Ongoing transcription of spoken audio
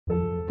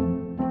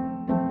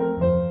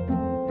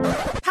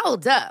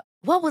Hold up.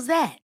 What was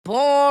that?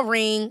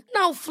 Boring.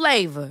 No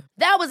flavor.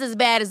 That was as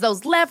bad as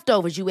those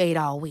leftovers you ate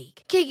all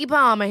week. Keke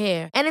Palmer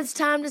here, and it's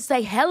time to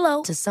say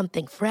hello to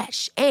something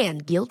fresh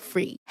and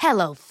guilt-free.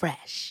 Hello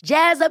Fresh.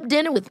 Jazz up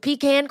dinner with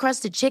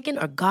pecan-crusted chicken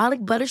or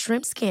garlic butter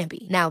shrimp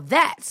scampi. Now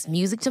that's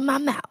music to my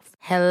mouth.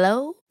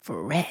 Hello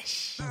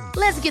Fresh.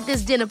 Let's get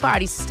this dinner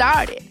party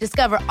started.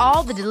 Discover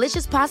all the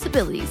delicious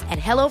possibilities at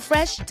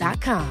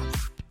hellofresh.com.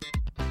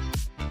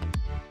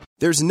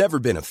 There's never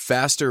been a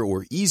faster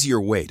or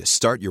easier way to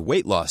start your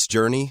weight loss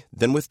journey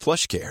than with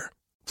PlushCare.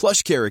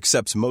 PlushCare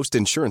accepts most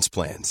insurance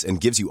plans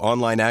and gives you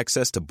online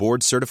access to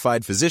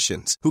board-certified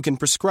physicians who can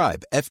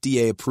prescribe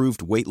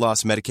FDA-approved weight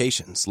loss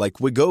medications like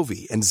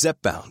Wegovy and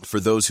Zepbound for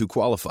those who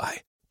qualify.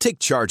 Take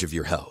charge of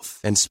your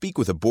health and speak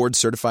with a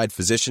board-certified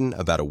physician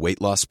about a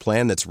weight loss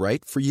plan that's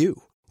right for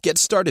you. Get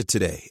started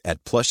today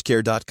at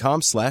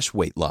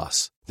plushcare.com/weight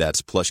loss.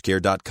 That's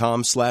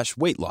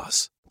plushcare.com/weight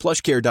loss.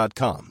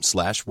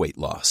 plushcare.com/weight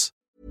loss.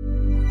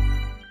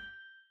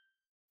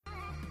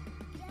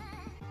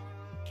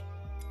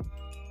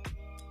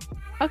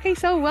 Okay,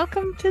 so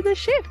welcome to The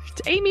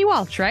Shift. Amy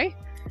Walsh, right?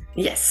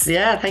 Yes,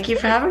 yeah, thank you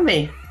for having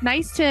me.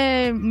 Nice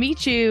to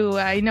meet you.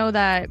 I know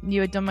that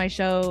you had done my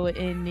show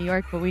in New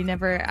York, but we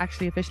never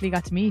actually officially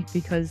got to meet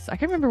because I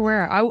can't remember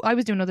where. I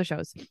was doing other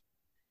shows.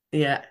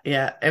 Yeah,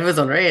 it was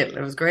unreal.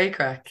 It was great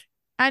crack.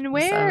 And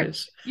where?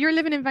 You're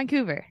living in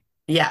Vancouver?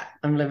 Yeah,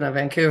 I'm living in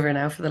Vancouver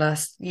now for the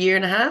last year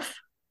and a half.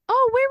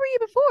 Oh, where were you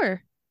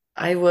before?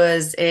 I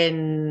was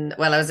in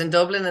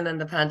Dublin, and then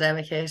the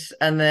pandemic hit,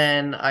 and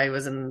then I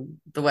was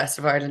in the west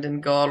of Ireland in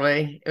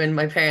Galway in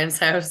my parents'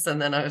 house,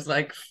 and then I was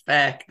like,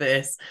 "Feck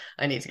this!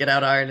 I need to get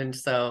out of Ireland."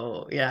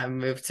 So yeah, I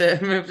moved to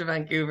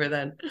Vancouver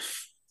then.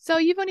 So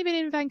you've only been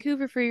in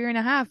Vancouver for a year and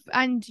a half,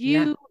 and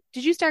did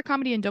you start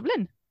comedy in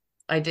Dublin?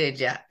 I did,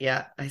 yeah.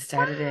 I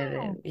started it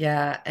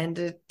end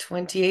of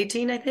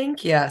 2018, I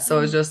think. Yeah, so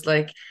it was just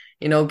like,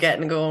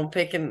 getting going,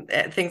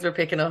 things were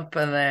picking up,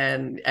 and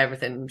then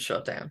everything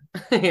shut down.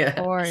 Yeah.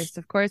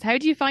 Of course. How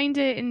do you find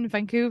it in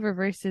Vancouver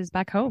versus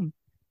back home?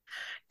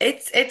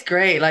 It's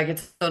great. Like,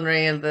 it's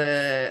unreal.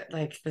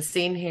 The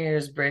scene here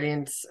is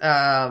brilliant.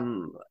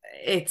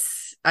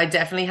 I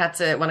definitely had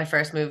to, when I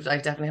first moved, I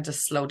definitely had to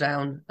slow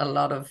down a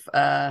lot of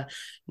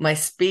my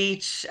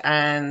speech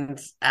and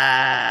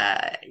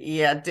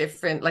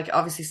different, like,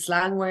 obviously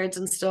slang words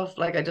and stuff.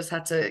 Like, I just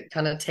had to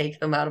kind of take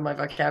them out of my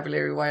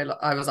vocabulary while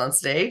I was on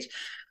stage,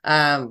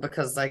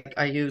 because like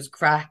I use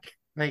crack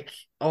like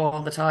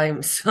all the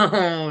time.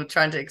 So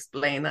trying to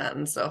explain that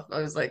and stuff,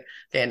 I was like,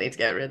 okay, I need to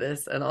get rid of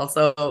this. And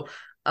also,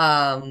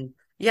 I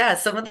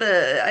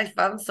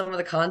found some of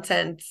the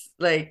content,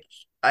 like,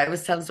 I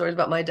was telling stories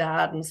about my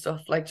dad and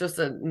stuff, like just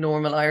a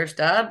normal Irish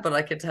dad, but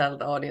I could tell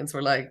the audience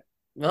were like,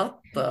 what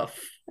the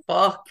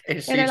fuck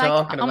is she talking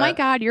about? Oh my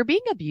God, you're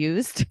being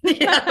abused.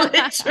 Yeah,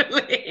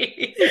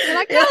 literally. They're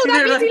like, no,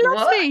 that means he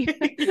loves me.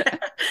 Yeah,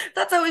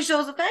 that's how he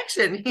shows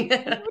affection.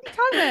 Yeah. What are you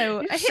talking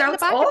about? He I hit shouts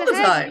the back all of the the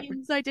head time.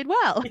 means I did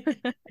well.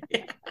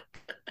 Yeah.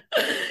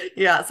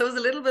 Yeah, so it was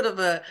a little bit of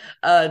a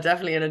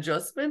definitely an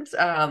adjustment,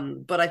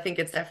 but I think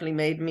it's definitely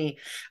made me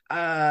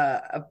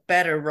a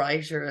better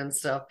writer and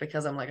stuff,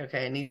 because I'm like,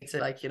 okay, I need to,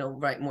 like,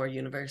 write more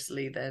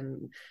universally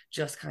than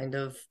just kind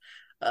of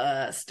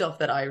stuff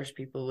that Irish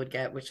people would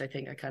get, which I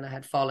think I kind of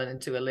had fallen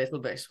into a little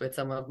bit with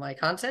some of my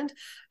content.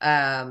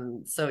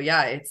 So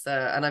yeah, it's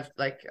and I've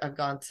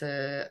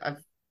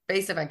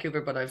based in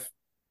Vancouver, but I've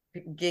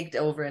gigged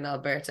over in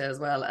Alberta as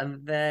well,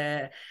 and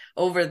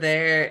over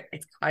there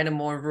it's kind of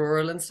more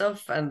rural and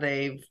stuff, and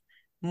they've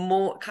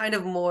more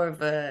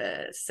of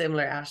a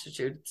similar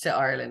attitude to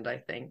Ireland, I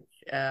think,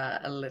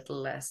 a little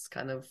less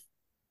kind of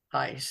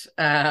height,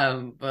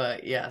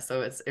 but yeah,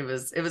 so it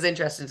was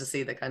interesting to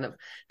see the kind of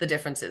the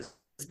differences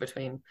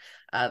between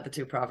the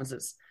two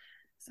provinces.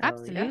 So,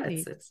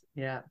 absolutely.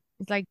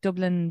 It's like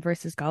Dublin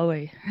versus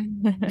Galway.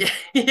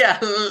 Yeah,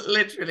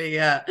 literally,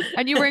 yeah.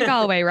 And you were in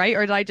Galway, right?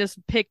 Or did I just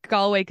pick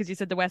Galway because you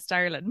said the West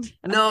Ireland?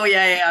 No,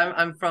 yeah,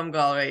 I'm from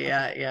Galway,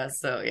 yeah.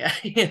 So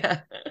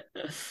yeah.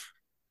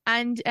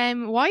 And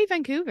why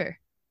Vancouver?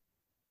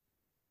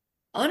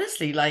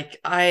 Honestly, like,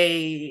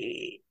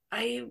 I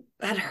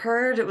had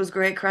heard it was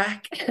great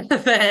crack.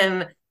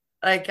 Then,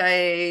 like,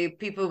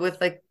 people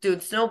with like doing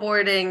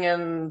snowboarding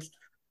and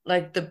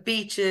like the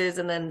beaches,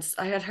 and then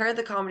I had heard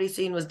the comedy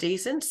scene was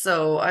decent,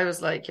 so I was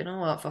like, you know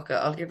what, fuck it,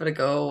 I'll give it a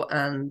go.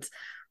 And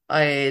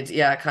I'd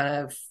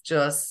kind of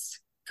just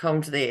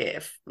come to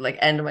the like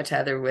end of my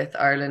tether with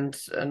Ireland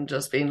and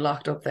just being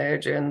locked up there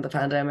during the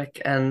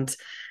pandemic, and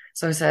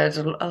so I said,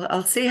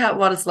 I'll see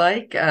what it's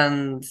like.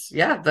 And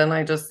yeah, then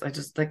I just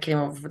like came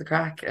over for the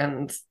crack,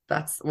 and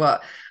that's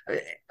what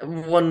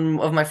one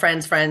of my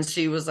friends,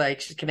 she was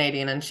like, she's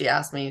Canadian, and she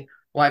asked me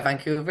why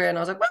Vancouver, and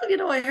I was like,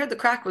 well, I heard the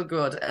crack was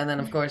good. And then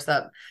of course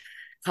that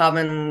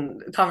common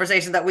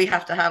conversation that we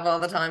have to have all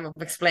the time of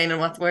explaining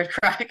what the word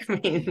crack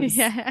means.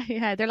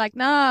 Yeah, they're like,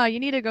 no, you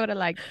need to go to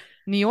like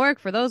New York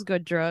for those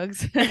good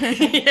drugs.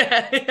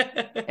 Yeah.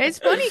 It's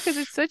funny because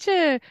it's such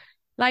a,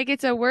 like,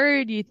 it's a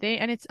word you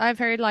think, and I've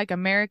heard like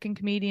American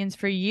comedians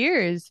for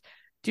years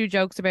do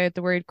jokes about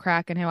the word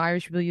crack and how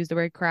Irish people use the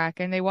word crack,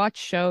 and they watch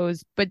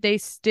shows, but they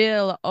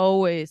still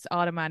always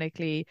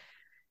automatically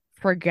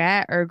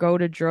forget or go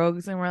to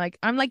drugs. And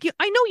I'm like,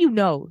 I know you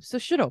know, so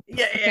shut up.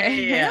 Yeah, yeah, Okay. I know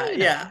yeah, you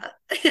know. yeah.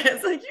 Yeah,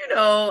 it's like,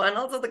 and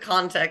also the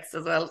context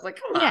as well. It's like,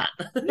 come Yeah.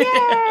 on.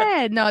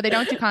 Yeah. No, they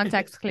don't do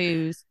context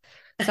clues.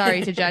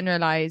 Sorry to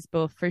generalize,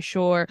 but for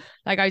sure,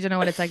 like I don't know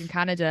what it's like in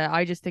Canada.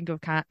 I just think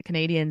of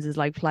Canadians as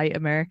like polite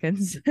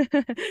Americans, but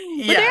they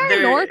Yeah,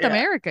 are North yeah,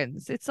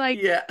 Americans. It's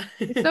like yeah.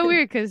 it's so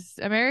weird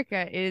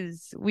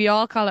because we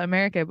all call it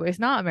America, but it's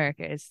not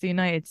America. It's the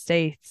United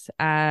States,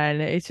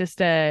 and it's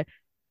just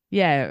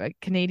yeah,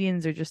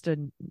 Canadians are just a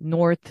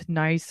North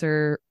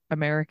nicer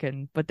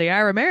American, but they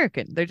are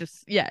American. They're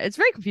just yeah, it's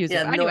very confusing.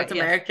 Yeah, But anyway, North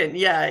yeah. American.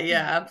 Yeah,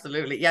 yeah,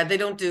 absolutely. Yeah, they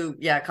don't do,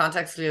 yeah,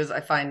 context clues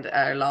I find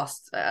are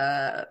lost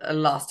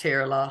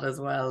here a lot as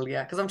well.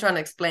 Yeah, because I'm trying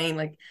to explain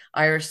like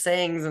Irish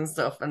sayings and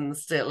stuff, and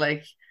still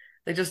like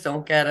they just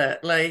don't get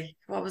it. Like,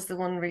 what was the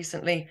one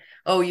recently?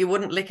 Oh, you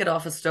wouldn't lick it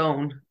off a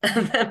stone.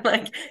 And then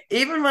like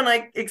even when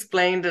I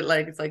explained it,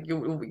 like it's like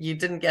you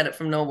didn't get it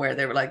from nowhere.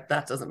 They were like,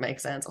 that doesn't make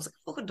sense. I was like,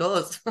 fuck, it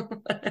does.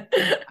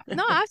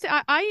 No, actually,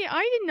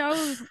 I didn't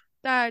know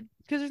that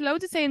because there's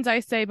loads of sayings I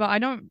say, but I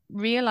don't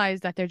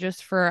realize that they're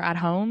just for at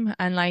home.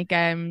 And like,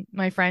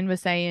 my friend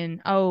was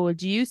saying, "Oh,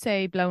 do you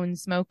say blowing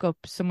smoke up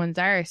someone's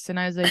arse?" And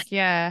I was like,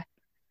 "Yeah."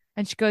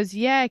 And she goes,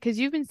 "Yeah, because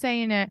you've been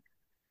saying it."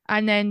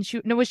 And then she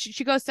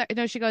goes,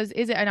 no, she goes,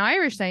 "Is it an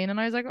Irish saying?" And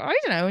I was like, "Oh, I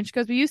don't know." And she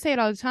goes, "But you say it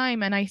all the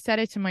time." And I said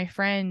it to my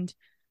friend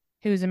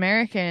who's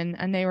American,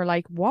 and they were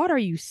like, "What are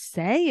you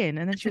saying?"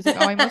 And then she was like,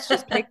 "Oh, I must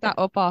just pick that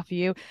up off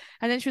you."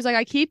 And then she was like,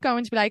 "I keep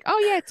going to be like, oh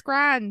yeah, it's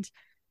grand."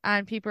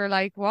 And people are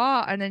like,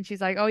 "What?" And then she's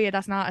like, "Oh yeah,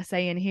 that's not a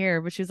saying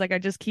here." But she's like, "I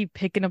just keep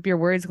picking up your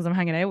words because I'm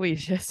hanging out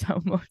with you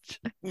so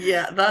much."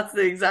 Yeah, that's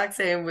the exact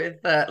same with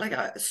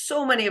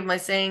so many of my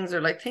sayings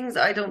are like things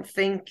I don't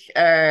think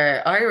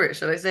are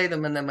Irish, and I say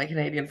them, and then my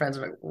Canadian friends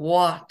are like,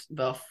 "What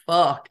the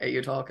fuck are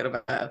you talking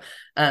about?"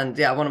 And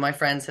yeah, one of my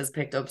friends has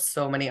picked up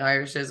so many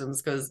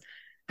Irishisms because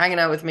hanging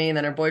out with me, and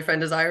then her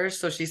boyfriend is Irish,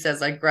 so she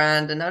says like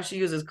grand, and now she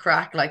uses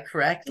crack like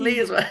correctly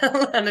as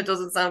well, and it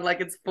doesn't sound like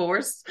it's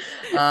forced.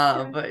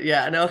 But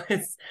yeah, no,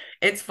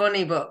 it's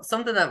funny, but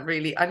something that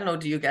really, I don't know,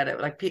 do you get it?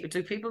 Like,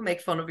 do people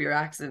make fun of your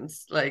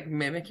accents, like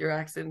mimic your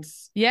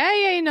accents? Yeah,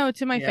 yeah,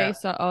 to my Yeah.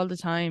 face all the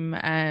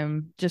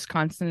time, just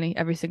constantly,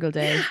 every single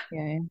day.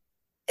 Yeah,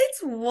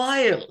 It's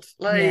wild.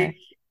 yeah. Like,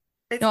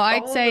 it's No,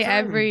 I'd all the say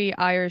time. every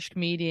Irish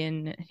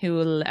comedian who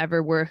will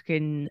ever work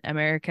in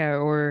America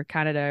or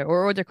Canada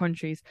or other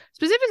countries,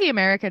 specifically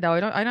America, though,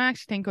 I don't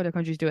actually think other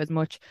countries do as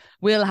much,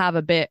 will have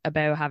a bit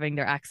about having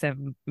their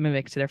accent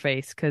mimicked to their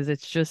face because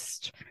it's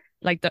just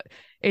like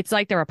it's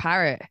like they're a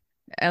parrot.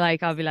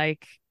 Like I'll be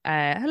like,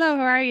 "Hello,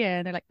 how are you?"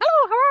 And they're like,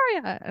 "Hello,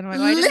 how are you?" And I'm like,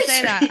 "Well, I didn't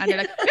say that." And they're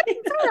like, "You Literally.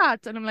 didn't say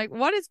that." And I'm like,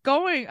 "What is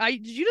going?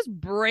 Did you just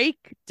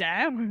break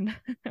down?"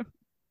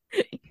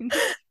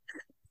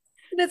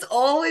 And it's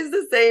always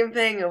the same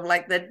thing of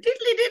like the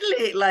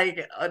diddly diddly,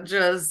 like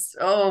just,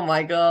 oh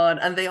my God.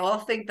 And they all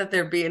think that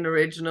they're being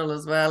original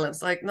as well.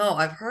 It's like, no,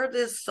 I've heard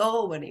this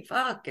so many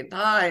fucking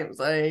times.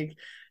 Like,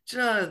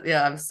 just,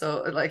 yeah, I'm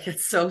so, like,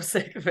 it's so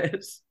sick of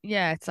it.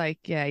 Yeah, it's like,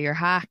 yeah, you're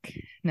hack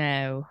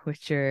now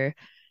with your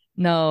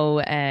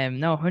no,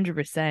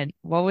 100%.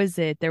 What was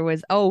it? There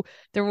was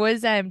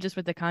just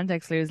with the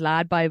context clues,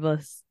 Lad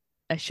Bibles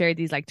shared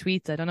these like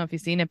tweets. I don't know if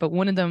you've seen it, but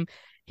one of them,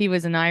 he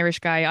was an Irish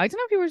guy. I don't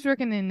know if he was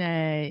working in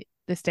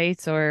the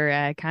States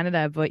or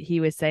Canada, but he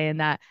was saying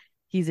that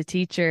he's a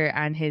teacher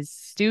and his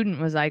student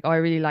was like, "Oh, I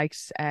really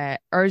liked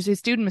or his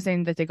student was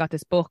saying that they got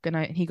this book and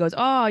he goes,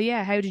 "Oh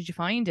yeah, how did you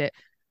find it?"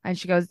 And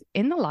she goes,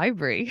 "In the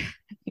library."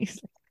 He's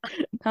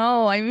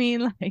no, I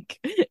mean like,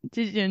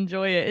 did you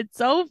enjoy it? It's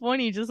so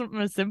funny, just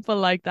something as simple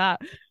like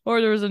that. Or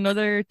there was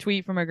another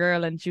tweet from a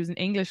girl, and she was an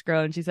English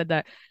girl, and she said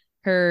that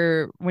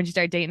when she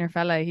started dating her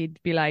fella,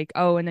 he'd be like,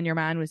 "Oh, and then your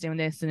man was doing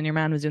this, and then your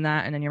man was doing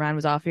that, and then your man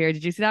was off here.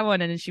 Did you see that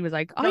one?" And then she was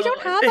like, "I No,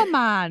 don't have a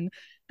man,"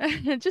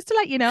 just to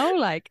let you know,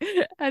 like.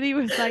 And he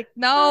was like,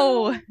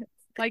 "No,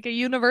 like a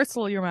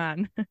universal, your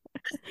man."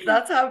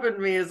 that's happened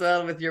to me as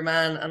well with your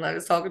man. And I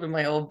was talking to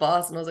my old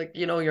boss and I was like,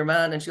 your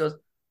man. And she goes,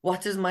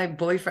 what does my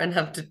boyfriend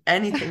have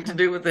anything to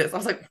do with this? I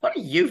was like, what are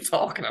you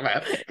talking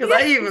about? Because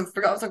I even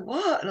forgot. I was like,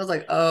 what? And I was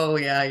like, oh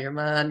yeah, your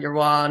man, your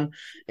one.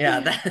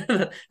 Yeah,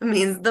 that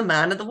means the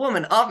man and the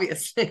woman,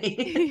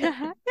 obviously.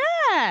 Yeah,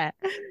 yeah.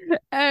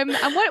 And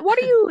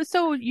what are you?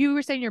 So you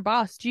were saying your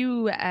boss? Do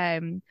you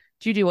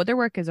do other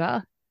work as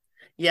well?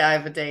 Yeah, I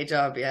have a day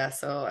job. Yeah,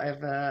 so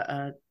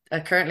I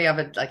currently have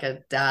a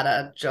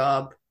data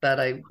job that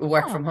I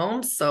work Oh, from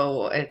home.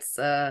 So it's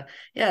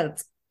yeah,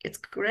 it's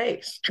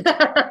great.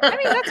 I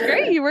mean that's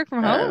great. You work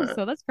from home, Uh,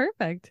 so that's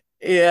perfect.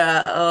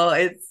 yeah, oh,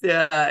 it's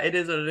yeah, it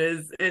is what it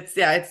is. It's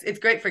yeah, it's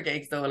great for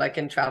gigs though, like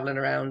in traveling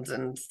around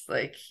and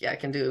like yeah, I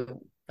can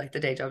do like the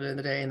day job during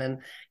the day and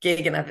then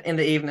gigging in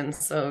the evening.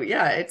 So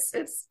yeah, it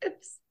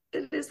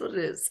is what it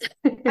is.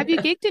 Have you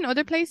gigged in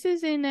other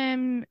places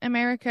in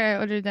America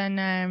other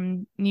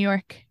than New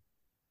York?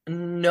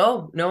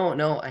 No, no,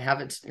 no, I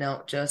haven't.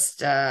 No,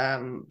 just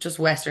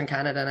Western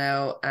Canada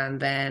now, and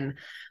then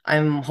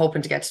I'm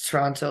hoping to get to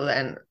Toronto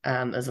then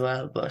as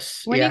well.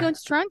 But When are you yeah, going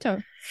to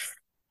Toronto?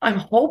 I'm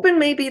hoping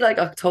maybe like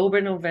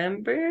October,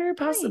 November, Nice.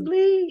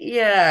 possibly.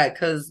 Yeah,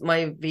 because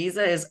my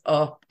visa is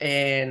up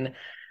in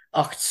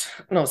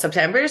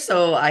September,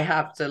 so I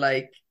have to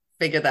like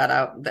figure that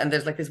out. And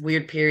there's like this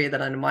weird period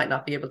that I might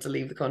not be able to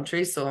leave the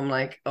country, so I'm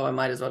like, oh, I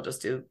might as well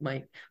just do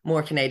my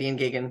more Canadian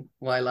gigging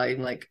while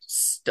I'm like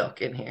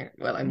stuck in here.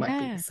 Well, I might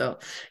be. Yeah. So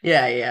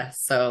yeah, yeah.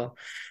 So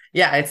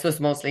yeah, it's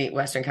just mostly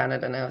Western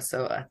Canada now.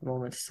 So at the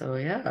moment, so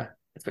yeah,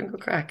 it's been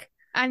good crack.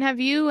 And have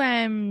you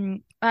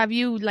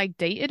like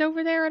dated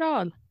over there at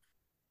all?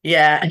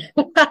 Yeah.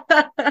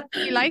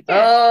 You like it?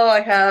 Oh,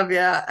 I have,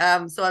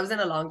 yeah. So I was in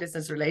a long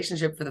distance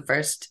relationship for the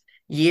first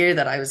year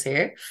that I was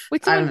here.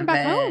 With someone from And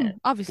back then home?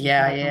 Obviously from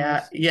yeah, back home, yeah,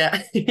 right?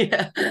 yeah,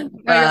 yeah.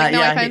 No, you're like,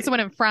 no, I Yeah, found someone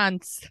in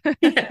France.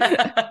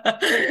 yeah.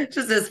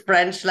 Just this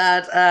French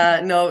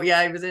lad. No, yeah,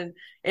 I was in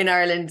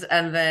Ireland,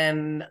 and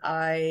then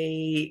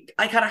I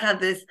kind of had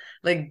this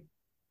like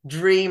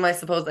dream, I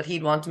suppose, that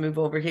he'd want to move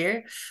over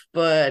here,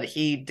 but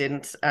he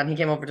didn't. And he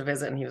came over to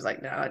visit, and he was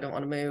like, "No, I don't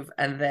want to move."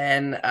 And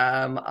then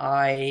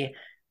I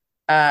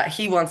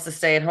he wants to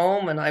stay at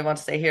home and I want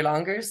to stay here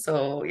longer.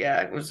 So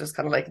yeah, it was just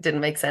kind of like it didn't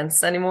make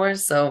sense anymore.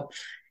 So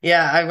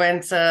yeah, I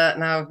went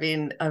now I've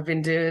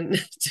been doing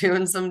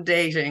doing some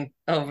dating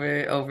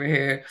over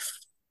here.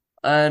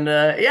 And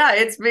yeah,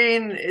 it's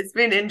been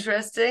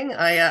interesting.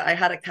 I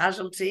had a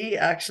casualty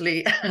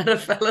actually at a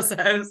fella's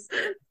house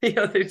the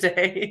other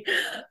day.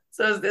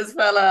 So this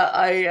fella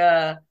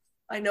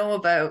I know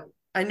about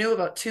I knew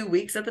about 2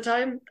 weeks at the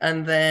time,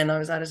 and then I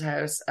was at his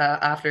house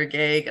after a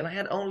gig, and I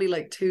had only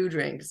like two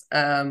drinks.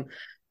 And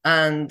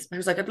I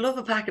was like, I'd love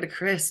a packet of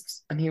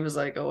crisps, and he was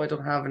like, Oh, I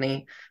don't have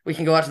any. We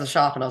can go out to the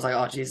shop, and I was like,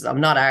 Oh Jesus,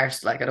 I'm not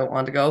arsed. Like I don't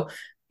want to go.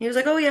 He was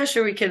like, Oh yeah,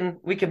 sure, we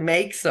can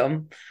make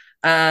some.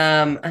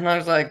 And I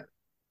was like,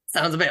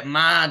 sounds a bit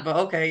mad, but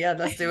okay, yeah,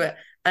 let's do it.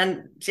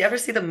 And do you ever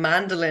see the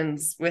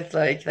mandolins with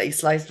like that you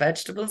slice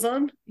vegetables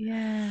on?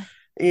 Yeah.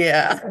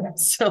 Yeah.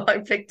 So I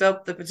picked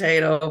up the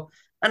potato.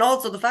 And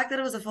also the fact that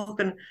it was a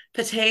fucking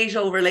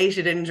potato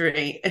related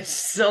injury is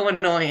so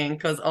annoying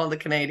because all the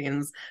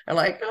Canadians are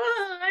like,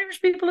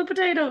 Irish people and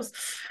potatoes.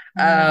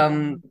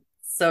 Mm.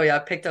 So yeah, I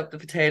picked up the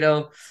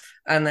potato,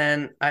 and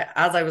then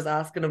as I was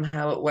asking him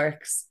how it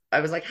works, I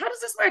was like, how does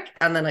this work?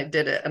 And then I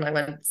did it, and I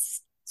went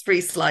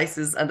three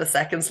slices, and the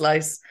second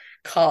slice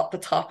caught the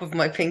top of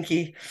my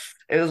pinky.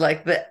 It was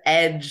like the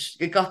edge,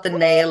 it got the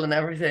nail and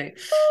everything.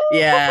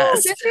 Yeah.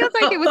 Oh, this feels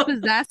like it was So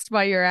possessed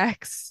by your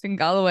ex in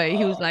Galway.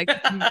 He was like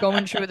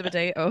going through the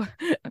potato.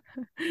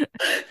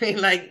 being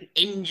like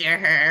injure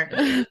her.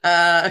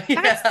 That's,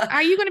 Yeah.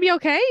 are you going to be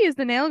okay? Is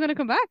the nail going to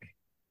come back?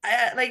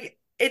 Like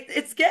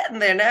it's getting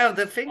there now.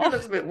 The finger Oh,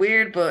 looks a bit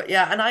weird, but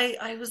yeah. And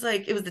I was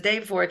like, it was the day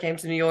before I came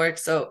to New York,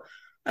 so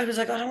I was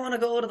like, I don't want to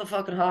go to the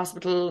fucking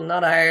hospital,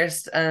 not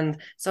ours.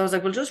 And so I was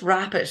like, well, just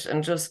wrap it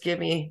and just give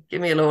me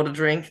a load of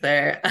drink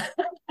there,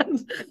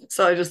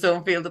 so I just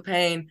don't feel the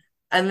pain.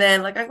 And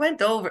then like I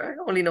went over, I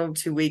only know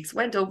 2 weeks,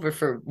 went over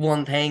for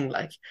one thing,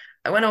 like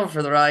I went over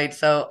for the ride.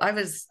 So I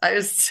was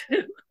was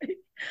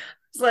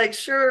like,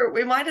 sure,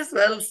 we might as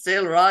well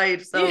still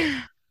ride. So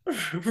yeah.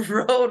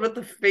 rode with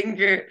the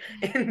finger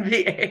in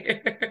the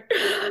air.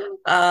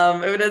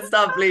 It would have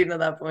stopped bleeding at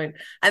that point.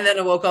 And then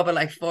I woke up at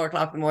like 4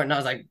 o'clock in the morning. And I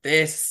was like,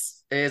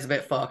 this is a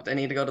bit fucked. I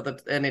need to go to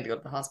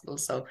the hospital.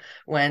 So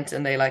went,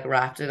 and they like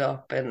wrapped it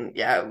up. And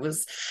yeah, it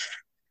was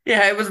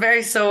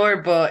very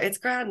sore, but it's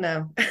grand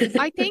now.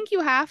 I think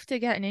you have to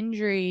get an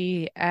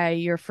injury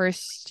your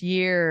first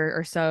year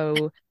or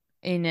so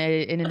in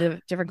a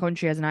different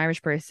country as an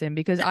Irish person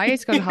because I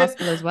used to go to the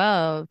hospital as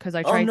well because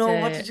Oh no,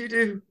 what did you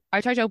do? I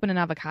tried to open an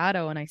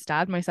avocado and I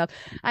stabbed myself.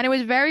 And it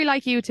was very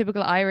like you,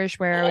 typical Irish,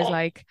 where I was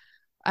like,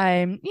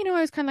 I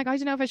was kind of like, I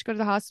don't know if I should go to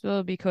the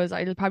hospital because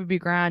it'll probably be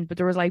grand. But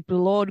there was like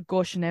blood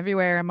gushing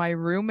everywhere, and my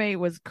roommate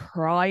was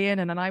crying.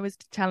 And then I was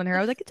telling her, I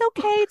was like, it's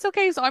okay, it's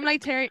okay. So I'm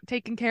like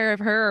taking care of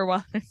her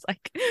while it's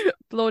like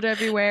blood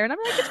everywhere. And I'm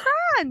like, it's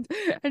grand.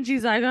 And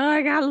she's like, oh,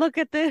 I gotta look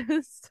at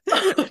this.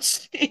 Oh,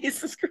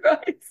 Jesus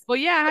Christ. But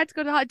yeah, I had to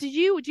go to the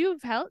hospital. Do you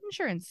have health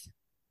insurance?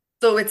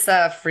 So it's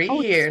free Oh,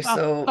 here. oh,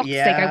 So fuck's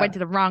sake, I went yeah. to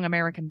the wrong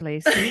American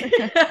place.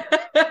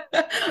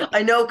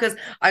 I know, because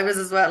I was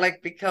as well,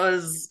 like,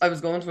 because I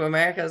was going to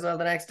America as well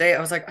the next day.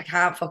 I was like, I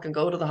can't fucking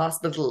go to the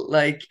hospital.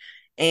 Like,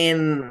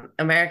 in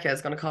America,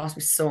 it's going to cost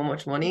me so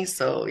much money.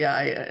 So,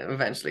 yeah,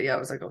 eventually, yeah, I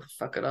was like, oh,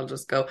 fuck it, I'll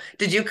just go.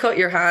 Did you cut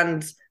your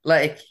hand,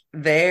 like,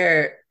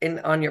 there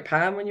on your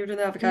palm when you were doing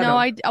the No,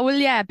 avocado? well,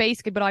 yeah,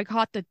 basically, but I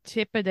caught the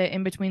tip of it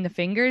in between the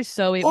fingers,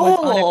 so it was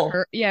on a Oh,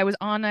 curve. Yeah, it was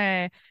on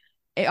a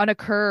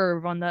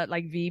curve on the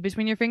like V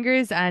between your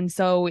fingers, and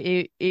so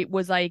it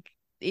was like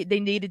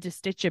they needed to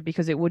stitch it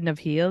because it wouldn't have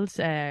healed.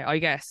 I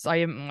guess I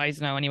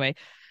don't know. Anyway,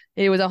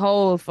 it was a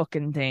whole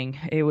fucking thing.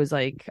 It was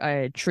like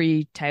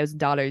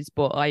 $3,000,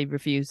 but I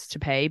refused to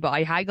pay. But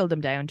I haggled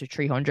them down to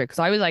 300 because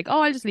I was like,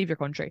 oh, I'll just leave your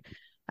country,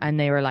 and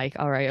they were like,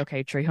 all right,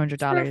 okay, three hundred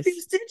for a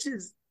few dollars.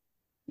 stitches.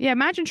 Yeah,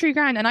 imagine 3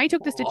 grand. And I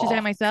took the stitches out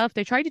Oh, myself.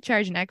 They tried to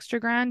charge an extra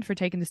grand for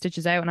taking the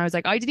stitches out. And I was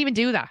like, I didn't even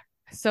do that.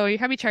 So you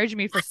can't be charging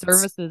me for what?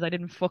 services I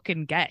didn't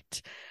fucking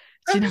get.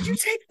 Do How you did know? you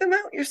take them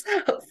out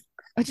yourself?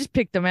 I just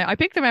picked them out. I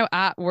picked them out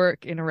at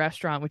work in a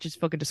restaurant, which is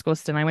fucking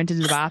disgusting. I went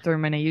into the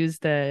bathroom and I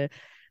used the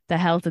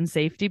health and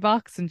safety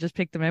box and just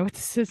picked them out with the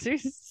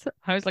scissors.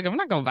 I was like, I'm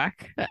not going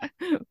back.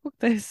 Fuck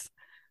this.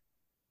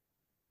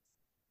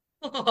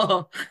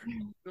 Oh,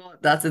 God,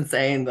 that's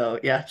insane though.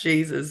 Yeah,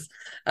 Jesus.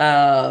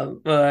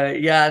 But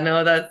yeah,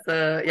 no, that's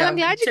Well, yeah, I'm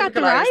glad you got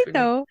the typical Irish ride behavior.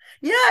 though.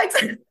 Yeah,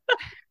 exactly.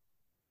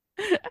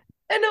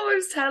 I know.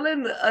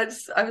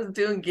 I was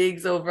doing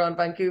gigs over on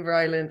Vancouver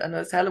Island, and I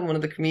was telling one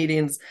of the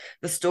comedians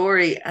the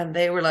story, and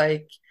they were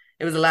like,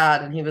 it was a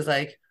lad, and he was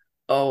like,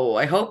 "Oh,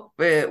 I hope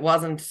it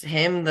wasn't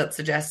him that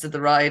suggested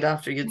the ride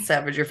after you'd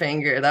severed your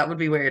finger. That would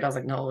be weird." I was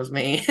like, "No, it was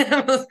me.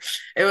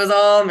 It was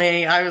all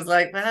me." I was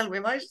like, "Well,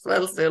 we might as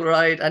well still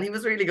ride." And he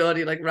was really good.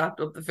 He like wrapped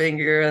up the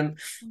finger and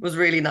was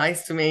really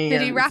nice to me, Did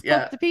he and wrap up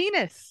yeah. the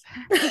penis?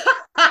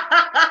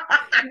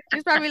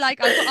 He's probably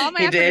like, I'll put all my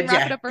He effort in did,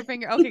 wrapping yeah. up her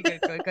finger. Okay,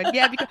 good, good, good.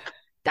 Yeah, because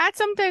that's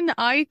something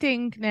I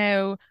think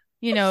now,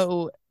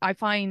 I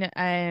find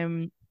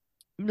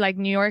like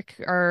New York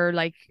or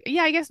like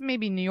yeah, I guess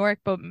maybe New York,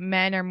 but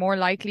men are more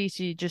likely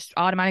to just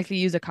automatically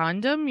use a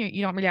condom.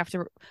 You don't really have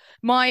to.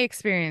 My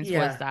experience was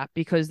Yeah. that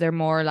because they're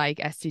more like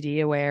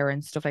STD aware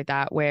and stuff like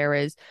that.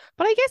 Whereas,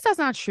 but I guess that's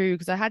not true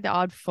because I had the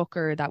odd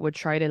fucker that would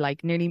try to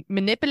like nearly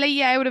manipulate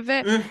you out of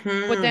it.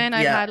 But then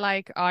I've Yeah. had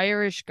like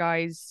Irish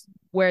guys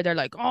where they're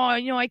like, oh,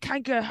 I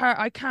can't get hurt,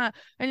 I can't,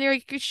 and you're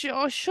like,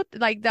 oh, shut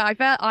like that. I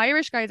felt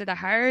Irish guys are the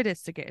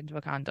hardest to get into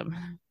a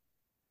condom.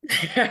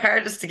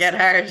 Hardest to get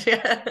hard.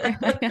 Yeah.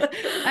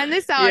 And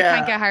this I can't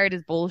Yeah. get hard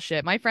is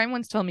bullshit. My friend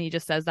once told me he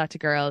just says that to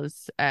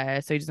girls,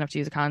 so he doesn't have to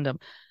use a condom.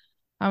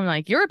 I'm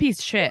like, you're a piece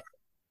of shit.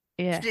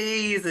 Yeah.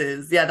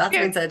 Jesus. Yeah, that's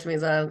Yeah. been said to me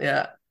as well.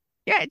 Yeah.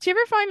 Yeah. Do you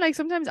ever find like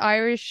sometimes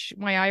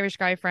my Irish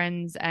guy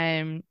friends,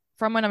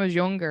 from when I was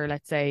younger,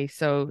 let's say,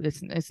 so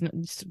it's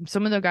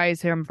some of the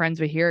guys who I'm friends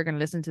with here are gonna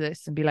listen to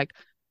this and be like,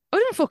 I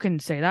didn't fucking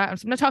say that.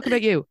 I'm not talking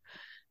about you.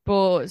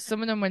 But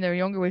some of them when they're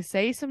younger would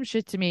say some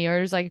shit to me, or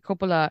there's like a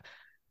couple of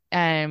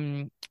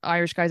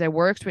Irish guys I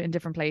worked with in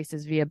different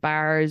places via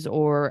bars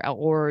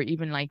or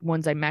even like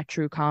ones I met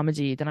through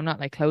comedy that I'm not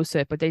like close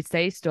with, but they'd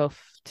say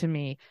stuff to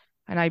me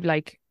and I'd be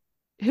like,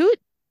 who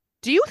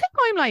do you think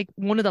I'm like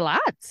one of the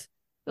lads?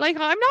 Like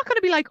I'm not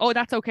gonna be like, oh,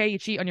 that's okay, you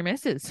cheat on your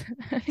missus.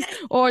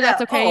 Or that's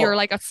Yeah. okay, you're Oh,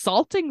 like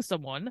assaulting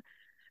someone.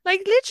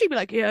 Like literally be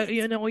like, yeah,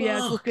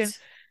 yeah, fucking, fucked.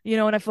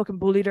 and I fucking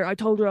bullied her. I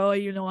told her, oh,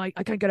 I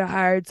can't get her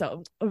hard.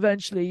 So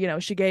eventually,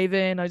 she gave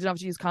in. I didn't have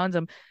to use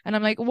condom. And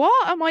I'm like,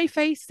 what on my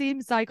face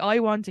seems like I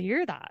want to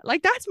hear that.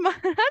 Like that's my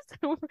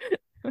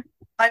that's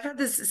I've had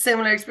this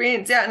similar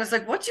experience. Yeah. And it's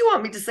like, what do you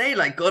want me to say?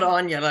 Like, good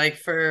on you, like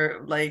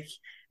for like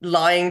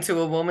lying to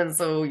a woman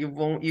so you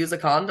won't use a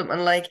condom.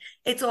 And like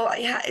it's all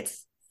yeah,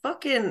 it's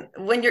fucking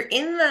when you're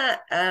in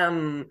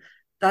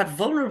that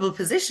vulnerable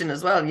position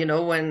as well,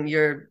 when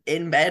you're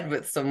in bed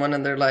with someone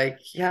and they're like,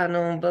 yeah,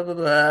 no, blah blah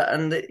blah,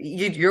 and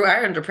you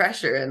are under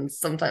pressure, and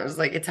sometimes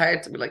like it's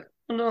hard to be like,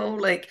 oh no,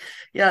 like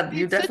yeah,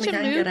 you it's such definitely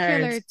a can get mood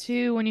hard. killer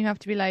too when you have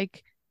to be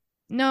like,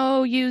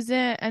 no, use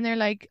it. And they're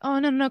like, oh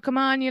no, no, come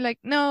on. You're like,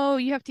 no,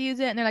 you have to use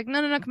it. And they're like,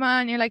 no, no, no, come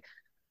on. You're like,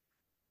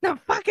 no,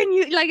 fucking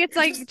you. Like it's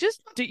You're like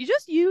just you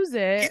just use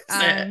it use it.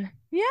 and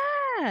yeah.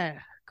 I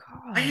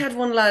God. had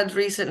one lad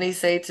recently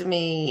say to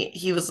me,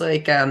 he was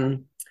like,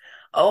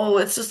 oh,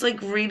 it's just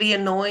like really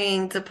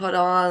annoying to put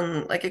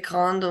on like a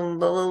condom,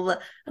 blah, blah, blah.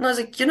 And I was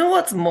like, you know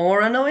what's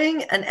more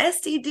annoying? An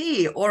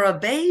STD or a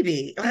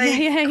baby. Yeah, Like,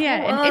 yeah,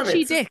 yeah. come An on,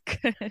 itchy it's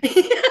just dick.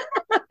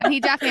 And he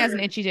definitely has an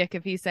itchy dick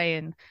if he's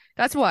saying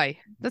that's why.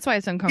 That's why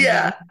it's uncomfortable.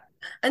 yeah.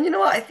 And you know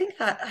what? I think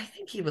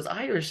he was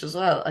Irish as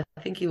well. I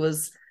think he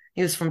was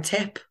from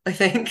Tip, I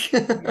think.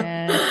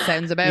 Yeah,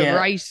 sounds about Yeah.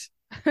 right.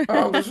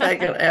 All the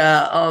second,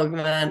 yeah. Oh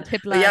man,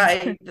 Tip but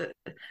yeah,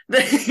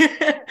 lads.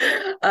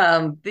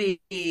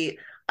 the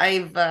I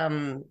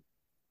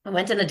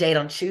went on a date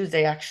on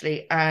Tuesday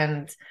actually,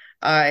 and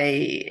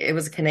it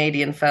was a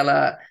Canadian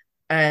fella,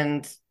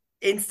 and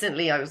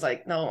instantly I was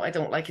like, no, I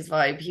don't like his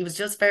vibe. He was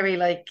just very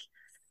like,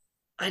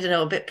 I don't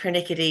know, a bit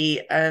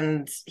pernickety,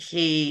 and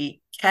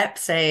he kept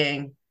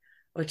saying,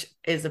 which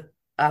is a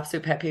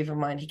absolute pet peeve of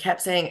mine. He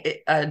kept saying,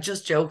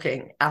 just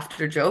joking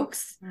after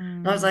jokes,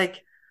 and I was Mm.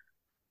 like,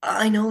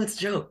 I know it's a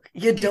joke.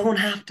 You don't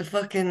have to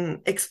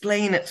fucking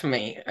explain it to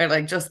me, or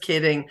like just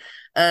kidding.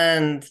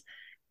 And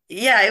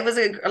yeah, it was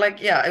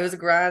a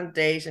grand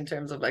date in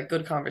terms of like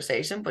good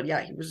conversation, but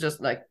yeah, he was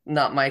just like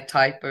not my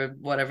type or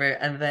whatever.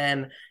 And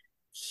then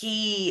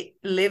he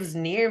lives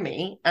near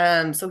me,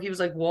 and so he was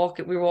like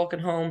we were walking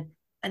home,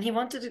 and he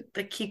wanted to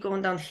like keep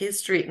going down his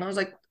street, and I was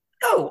like,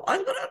 no,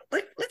 I'm gonna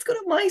like let's go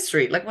to my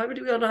street. Like, why would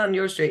we go down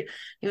your street?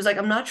 He was like,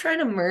 I'm not trying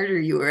to murder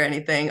you or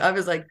anything. I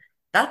was like,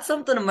 that's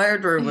something a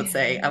murderer would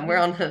say, and we're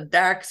on a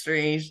dark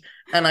street,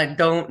 and I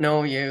don't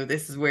know you.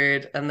 This is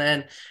weird. And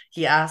then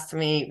he asked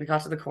me, we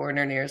got to the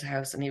corner near his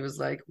house, and he was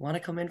like, want to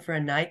come in for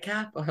a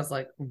nightcap? I was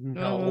like, Oh,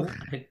 no,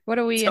 I what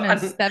are we in a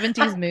don't.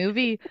 70s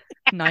movie?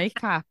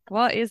 Nightcap.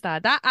 What is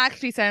that? That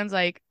actually sounds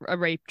like a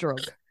rape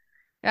drug.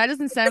 That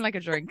doesn't sound like a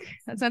drink.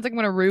 That sounds like I'm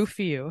gonna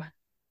roofie you.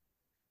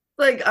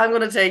 Like, I'm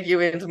gonna take you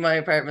into my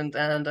apartment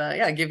and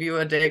yeah, give you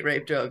a date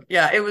rape drug.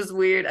 Yeah, it was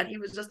weird, and he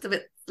was just a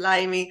bit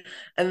slimy.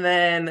 And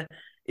then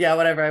yeah,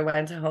 whatever. I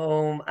went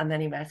home, and then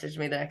he messaged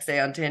me the next day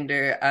on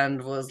Tinder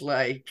and was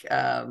like,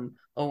 "Oh,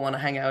 want to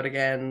hang out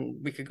again?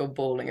 We could go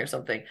bowling or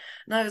something."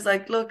 And I was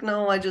like, "Look,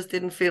 no, I just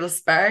didn't feel a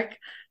spark."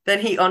 Then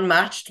he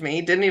unmatched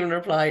me, didn't even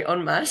reply,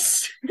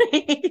 unmatched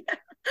me.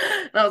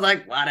 And I was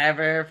like,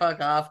 "Whatever, fuck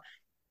off."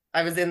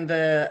 I was in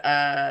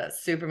the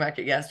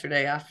supermarket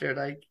yesterday after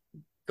like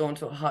going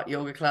to a hot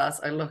yoga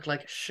class. I look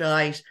like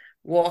shite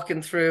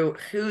walking through.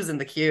 Who's in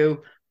the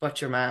queue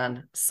but your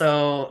man?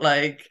 So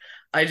like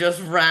I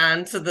just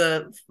ran to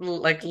the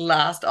like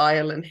last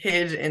aisle and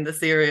hid in the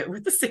cereal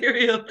with the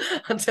cereal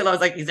until I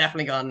was like, he's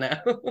definitely gone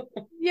now.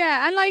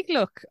 Yeah, and like,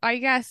 look, I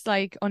guess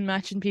like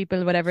unmatching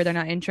people, whatever, they're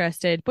not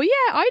interested. But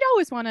yeah, I'd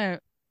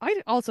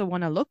also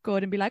want to look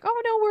good and be like,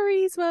 oh, no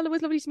worries. Well, it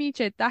was lovely to meet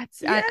you.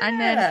 That's Yeah. and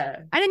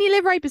then you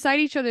live right beside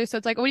each other. So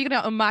it's like, oh, are you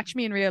gonna unmatch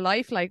me in real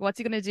life? Like, what's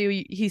he gonna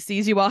do? He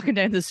sees you walking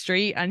down the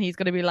street and he's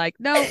gonna be like,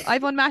 no,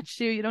 I've unmatched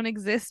you. You don't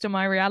exist in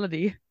my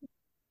reality.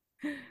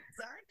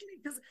 Exactly,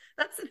 because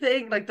that's the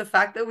thing. Like the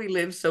fact that we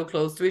live so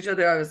close to each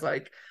other, I was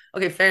like,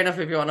 okay, fair enough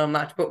if you want to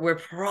match, but we're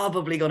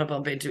probably going to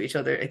bump into each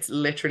other. It's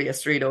literally a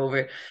street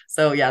over.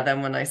 So yeah,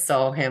 then when I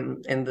saw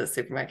him in the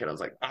supermarket, I was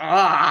like,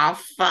 ah,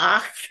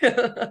 fuck.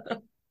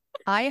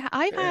 I've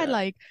had Yeah.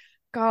 like,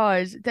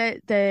 God,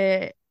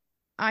 the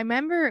I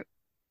remember.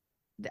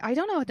 I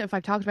don't know if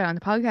I've talked about it on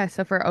the podcast.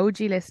 So for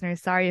OG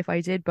listeners, sorry if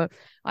I did, but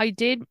I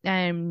did.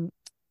 An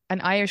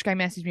Irish guy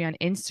messaged me on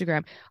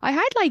Instagram. I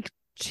had like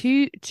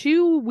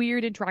two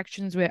weird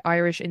interactions with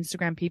Irish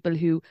Instagram people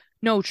who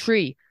no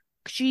three.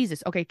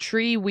 Jesus, okay,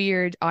 three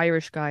weird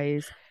Irish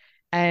guys,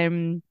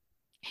 um,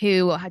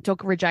 who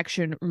took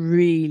rejection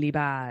really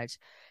bad.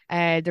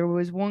 There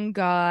was one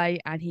guy,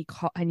 and they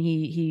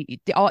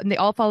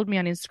all followed me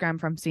on Instagram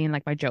from seeing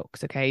like my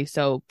jokes. Okay,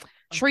 so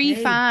three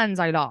Okay. fans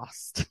I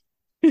lost.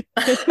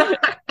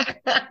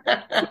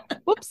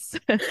 Whoops.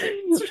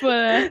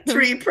 But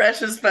Three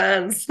precious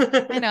fans.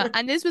 I know,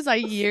 and this was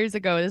like years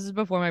ago. This is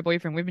before my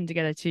boyfriend. We've been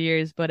together 2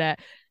 years, but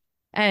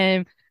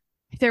um,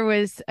 there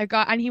was a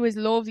guy, and he was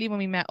lovely when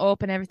we met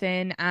up and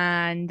everything.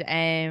 And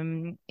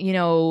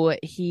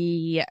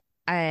he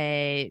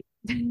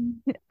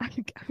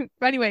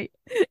anyway,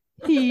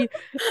 he,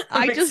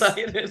 I'm I just,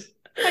 excited.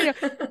 I know,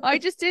 I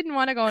just didn't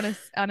want to go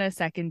on a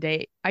second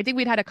date. I think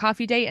we'd had a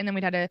coffee date, and then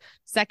we'd had a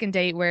second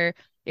date where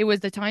it was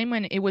the time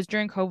when it was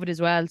during COVID as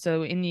well.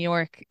 So in New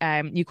York,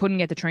 you couldn't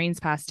get the trains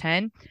past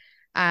 10.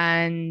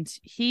 And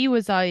he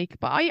was like,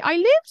 but I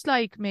lived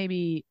like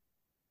maybe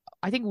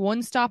I think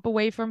one stop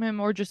away from him,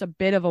 or just a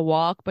bit of a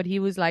walk, but he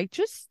was like,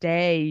 just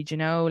stay,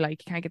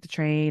 like you can't get the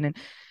train.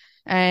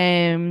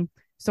 And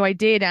so I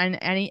did,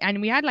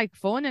 and we had like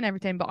fun and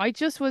everything, but I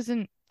just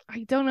wasn't,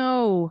 I don't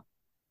know.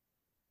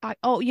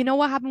 You know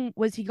what happened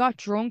was he got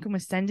drunk and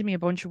was sending me a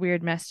bunch of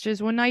weird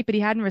messages one night, but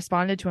he hadn't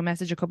responded to a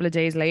message a couple of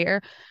days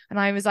later. And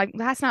I was like,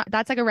 that's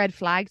like a red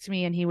flag to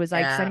me. And he was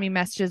like sending Yeah. me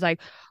messages like,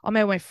 I'm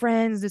out with my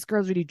friends. This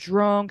girl's really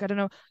drunk. I don't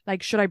know.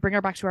 Like, should I bring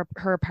her back to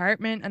her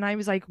apartment? And I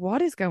was like,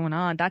 what is going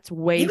on? That's He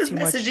way was too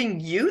much.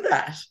 messaging you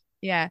that.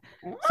 Yeah.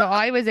 So What?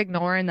 I was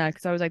ignoring that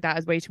because I was like, that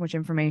is way too much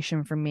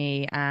information for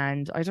me.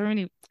 And I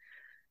don't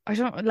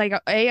like,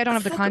 I don't That's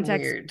have the fucking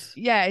context. weird.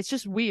 Yeah, it's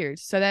just weird.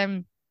 So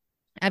then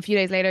a few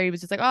days later, he was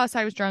just like, "Oh,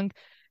 sorry, I was drunk.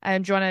 Do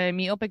you want to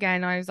meet up again?"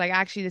 And I was like,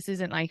 "Actually, this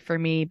isn't like for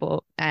me,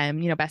 but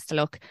best of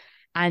luck."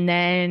 And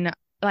then,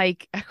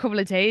 like a couple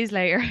of days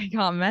later, I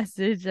got a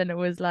message, and it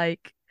was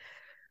like,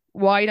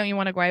 "Why don't you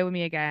want to go out with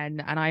me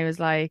again?" And I was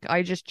like,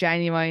 "I just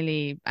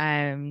genuinely,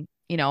 I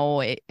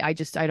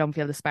don't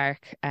feel the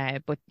spark.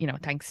 But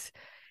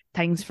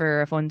thanks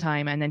for a fun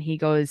time." And then he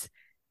goes,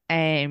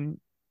 um,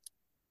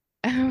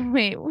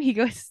 wait, he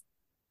goes,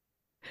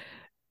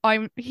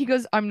 "I'm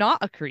not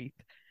a creep."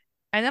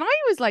 And then I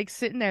was like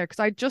sitting there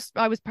because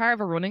I was part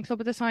of a running club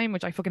at the time,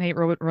 which I fucking hate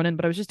running,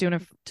 but I was just doing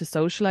it to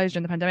socialize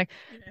during the pandemic.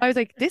 I was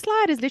like, this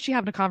lad is literally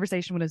having a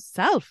conversation with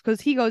himself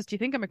because he goes, "Do you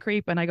think I'm a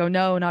creep?" And I go,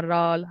 "No, not at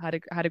all.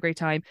 Had a great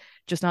time,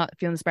 just not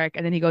feeling the spark."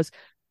 And then he goes,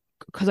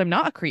 "Because I'm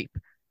not a creep."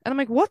 And I'm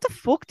like, what the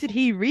fuck did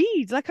he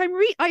read? Like I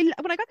when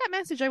I got that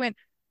message, I went,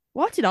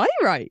 what did I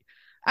write?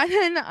 And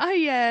then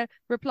I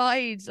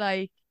replied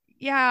like,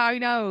 yeah, I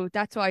know.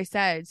 That's what I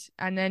said.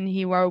 And then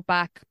he wrote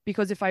back,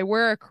 because if I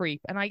were a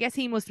creep, and I guess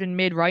he must have been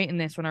mid writing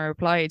this when I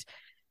replied,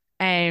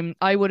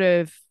 I would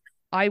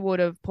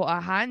have put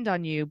a hand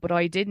on you, but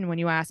I didn't when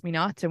you asked me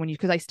not to,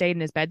 because I stayed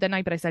in his bed that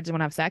night, but I said I didn't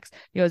want to have sex.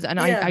 He goes, and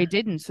I Yeah.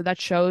 didn't. So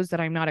that shows that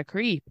I'm not a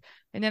creep.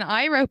 And then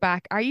I wrote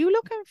back, are you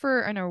looking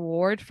for an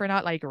award for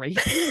not like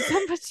raping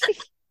somebody?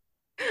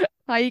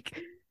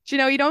 Like,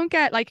 you don't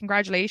get like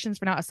congratulations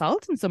for not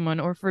assaulting someone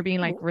or for being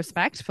like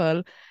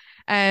respectful.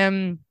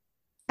 Um,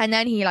 and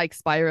then he like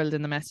spiraled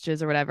in the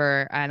messages or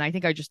whatever, and I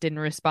think I just didn't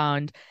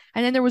respond.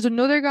 And then there was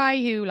another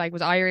guy who like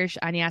was Irish,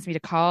 and he asked me to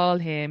call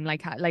him,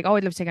 like oh,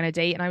 I'd love to take on a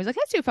date, and I was like,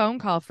 let's do a phone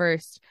call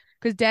first.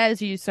 because Des,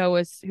 who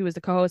was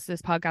the co-host of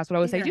this podcast, would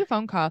always say, do a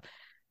phone call.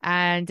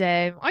 And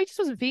I just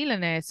wasn't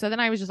feeling it. So then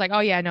I was just like, oh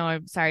yeah, no,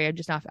 I'm sorry.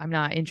 I'm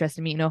not interested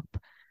in meeting up.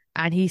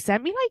 And he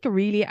sent me like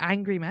really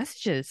angry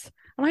messages.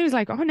 And I was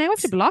like, oh, now I have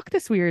to block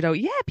this weirdo.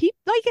 Yeah, people,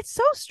 like, it's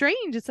so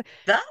strange. It's like,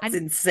 That's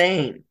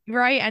insane.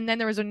 Right. And then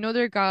there was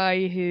another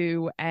guy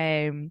who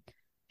again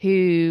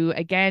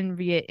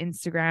via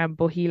Instagram,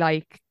 but he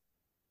like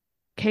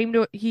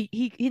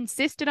he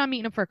insisted on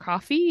meeting up for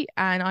coffee,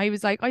 and I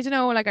was like, I don't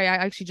know, like I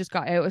actually just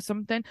got out of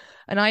something,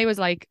 and I was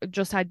like,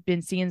 just had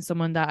been seeing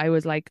someone that I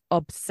was like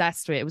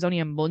obsessed with. It was only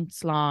a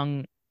months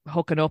long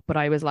hooking up, but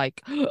I was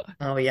like,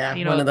 oh yeah,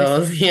 you one know, of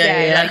those.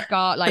 Yeah. like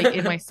got like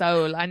in my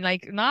soul, and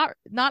like not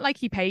like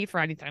he paid for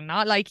anything,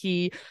 not like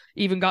he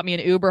even got me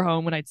an Uber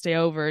home when I'd stay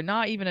over,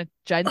 not even a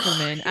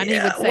gentleman. And he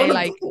would say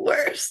like the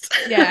worst.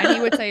 yeah, and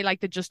he would say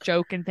like the just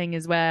joking thing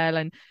as well,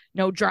 and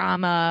no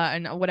drama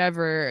and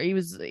whatever.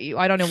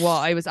 I don't know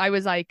what I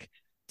was like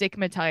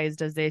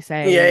stigmatized, as they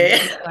say.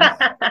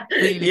 Yeah.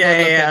 Really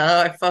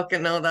yeah. I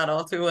fucking know that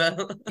all too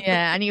well.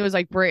 Yeah, and he was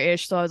like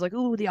British, so I was like,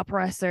 oh, the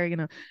oppressor, you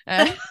know.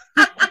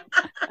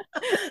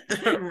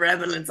 The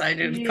rebel inside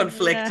you,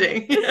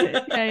 conflicting.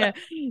 Yeah,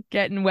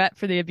 getting wet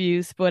for the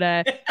abuse.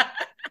 But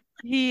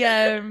he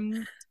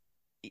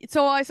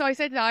so I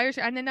said to the Irish,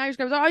 and then the Irish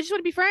guy was like, oh, I just want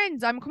to be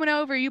friends. I'm coming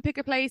over. You pick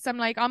a place. I'm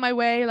like on my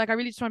way. Like I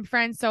really just want to be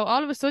friends. So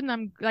all of a sudden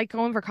I'm like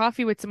going for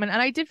coffee with someone,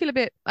 and I did feel a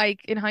bit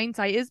like in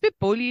hindsight, is a bit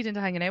bullied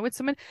into hanging out with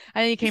someone.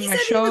 And then he came to my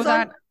show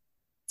that.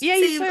 Yeah,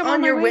 you said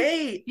on your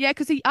way. Yeah,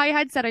 because I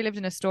had said I lived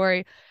in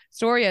Astoria.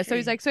 Okay. So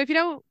he's like, so if you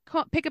don't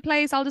pick a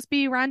place, I'll just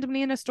be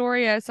randomly in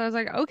Astoria. So I was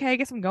like, okay, I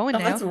guess I'm going now.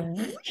 That's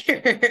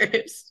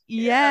weird.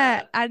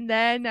 Yeah. And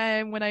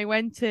then when I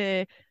went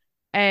to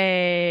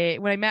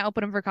when I met up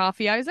with him for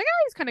coffee, I was like,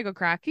 oh, he's kind of good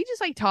crack. He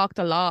just like talked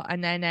a lot.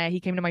 And then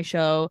he came to my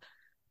show.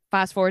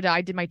 Fast forward,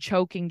 I did my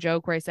choking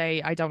joke where I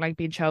say I don't like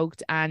being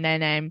choked, and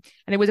then and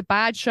it was a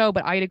bad show,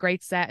 but I had a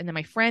great set, and then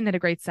my friend had a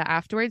great set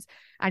afterwards,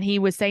 and he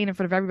was saying in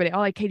front of everybody, "Oh,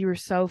 like Katie, you were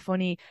so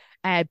funny,"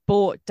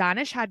 but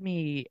Danish had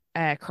me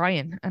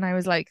crying, and I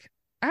was like,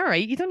 "All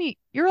right,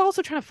 you're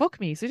also trying to fuck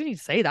me, so you don't need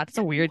to say that. It's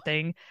a weird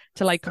thing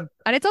to like, and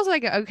it's also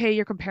like, okay,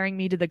 you're comparing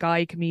me to the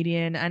guy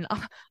comedian, and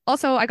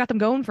also I got them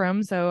going for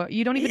him, so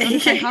you don't even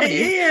understand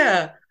comedy."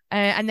 Yeah.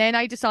 And then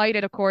I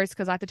decided, of course,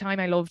 because at the time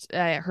I loved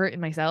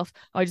hurting myself,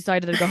 I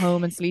decided to go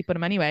home and sleep with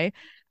him anyway.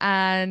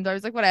 And I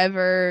was like,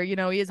 whatever, you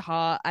know, he is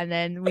hot. And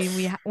then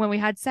when we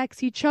had sex,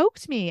 he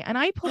choked me. And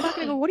I pulled back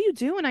and I go, what are you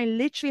doing? I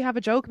literally have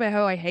a joke about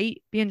how I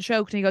hate being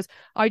choked. And he goes,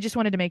 I just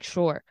wanted to make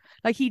sure.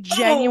 Like he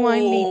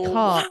genuinely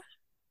thought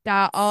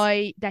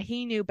that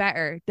he knew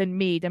better than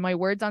me, than my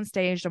words on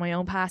stage, than my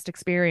own past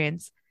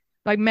experience.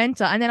 Like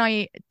mental. And then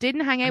I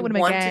didn't hang out with him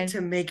again. Wanted to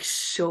make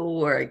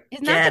sure.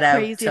 Isn't that the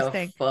craziest out to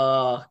thing?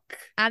 Fuck.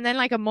 And then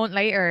like a month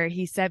later,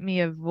 he sent me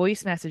a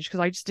voice message because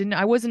I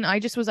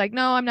just was like,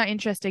 no, I'm not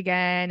interested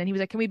again. And he was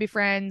like, can we be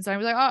friends? And I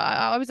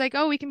was like,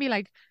 oh, we can be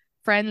like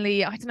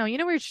friendly. I don't know. You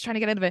know, we were just trying to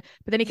get out of it.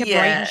 But then he kept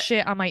writing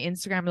shit on my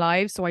Instagram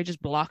live. So I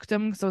just blocked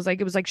him. So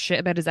it was like shit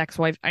about his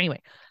ex-wife.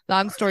 Anyway,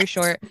 long story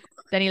short,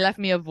 then he left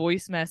me a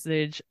voice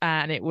message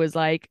and it was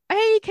like,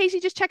 hey, Katie,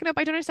 just checking up.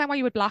 I don't understand why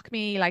you would block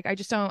me. Like, I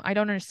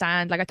don't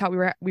understand. Like, I thought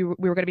we were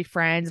going to be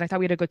friends and I thought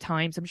we had a good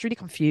time. So I'm just really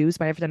confused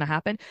by everything that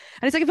happened.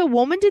 And it's like, if a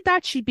woman did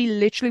that, she'd be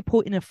literally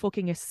put in a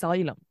fucking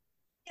asylum.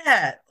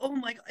 Yeah. Oh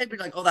my God. I'd be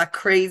like, oh, that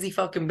crazy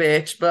fucking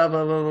bitch. Blah,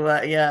 blah, blah, blah,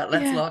 blah. Yeah.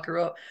 Let's lock her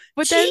up.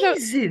 But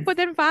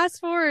then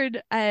fast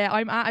forward,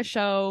 I'm at a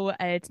show.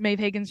 It's Maeve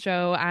Higgins'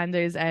 show. And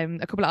there's a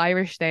couple of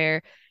Irish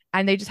there.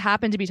 And they just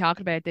happen to be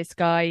talking about this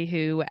guy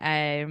who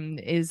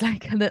is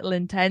like a little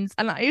intense.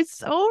 And it's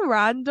so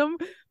random.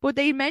 But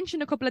they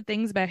mentioned a couple of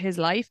things about his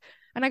life.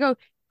 And I go,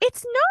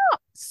 it's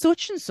not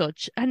such and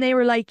such. And they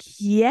were like,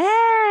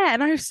 yeah.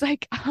 And I was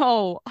like,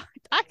 oh,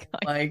 that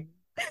guy.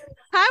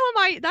 How am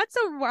I? That's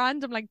so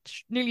random. Like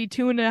nearly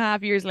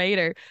 2.5 years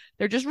later,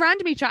 they're just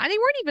randomly chatting. And they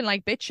weren't even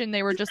like bitching.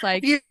 They were just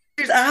like years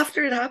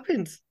after it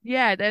happened.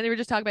 Yeah. Then they were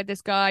just talking about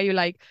this guy who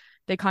like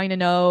they kind of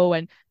know,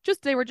 and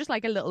they were just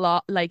like a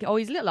little like, oh,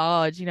 he's a little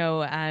odd, you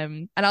know.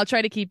 And I'll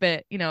try to keep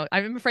it, you know.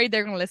 I'm afraid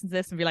they're going to listen to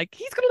this and be like,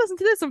 he's going to listen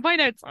to this and find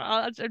out.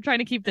 So I'm trying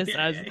to keep this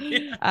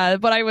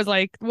but I was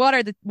like, what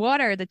are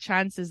the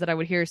chances that I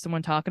would hear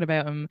someone talking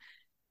about him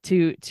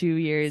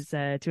 2.5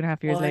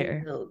 years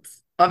later?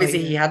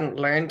 Obviously, he hadn't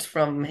learned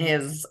from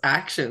his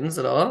actions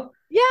at all.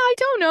 Yeah, I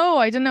don't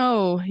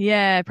know.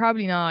 Yeah,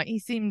 probably not. He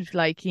seemed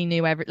like he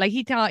knew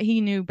he thought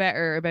he knew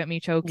better about me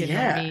choking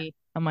than me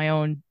on my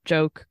own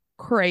joke.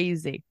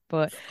 Crazy.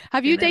 But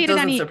have you dated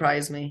any? Doesn't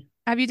surprise me.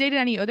 Have you dated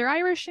any other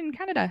Irish in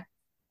Canada?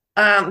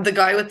 The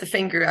guy with the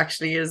finger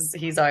actually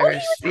he's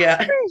Irish.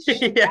 Yeah.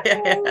 Nice.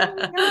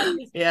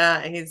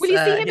 Yeah. Will you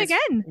see him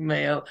again?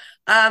 Mayo.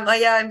 I'm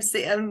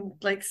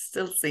like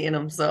still seeing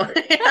him. So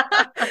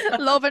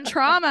love and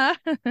trauma.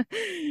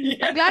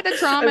 I'm glad the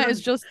trauma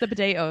is just the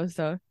potato.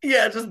 So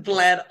just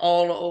bled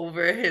all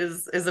over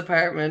his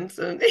apartment,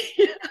 and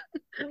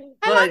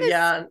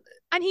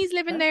and he's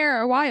living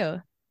there a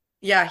while.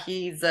 Yeah,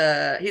 he's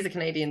a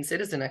Canadian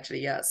citizen actually.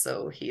 Yeah,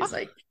 so he's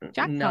like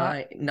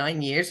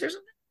 9 years or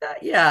something.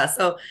 Yeah,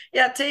 so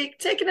yeah,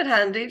 taking it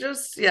handy.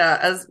 Just yeah,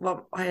 as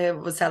what I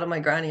was telling my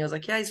granny, I was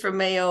like, yeah, he's from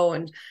Mayo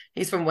and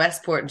he's from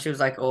Westport, and she was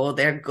like, oh,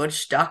 they're good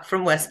stock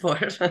from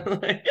Westport. I'm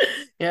like,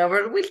 yeah,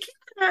 we'll keep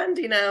it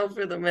handy now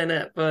for the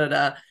minute.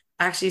 But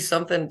actually,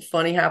 something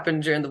funny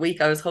happened during the week.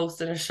 I was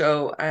hosting a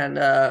show, and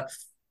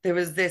there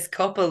was this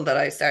couple that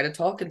I started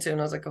talking to,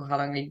 and I was like, oh, how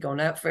long are you going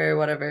out for, or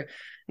whatever?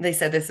 And they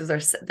said this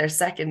is their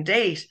second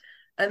date.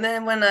 And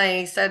then when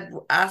I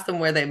asked them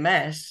where they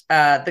met,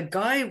 the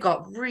guy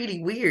got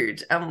really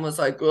weird and was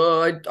like,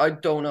 oh, I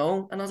don't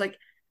know. And I was like,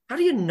 how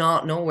do you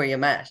not know where you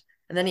met?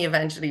 And then he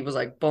eventually was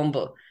like,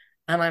 Bumble.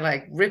 And I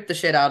like ripped the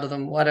shit out of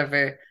them,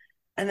 whatever.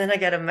 And then I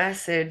get a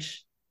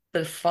message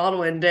the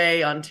following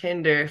day on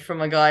Tinder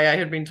from a guy I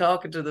had been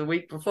talking to the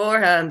week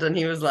beforehand. And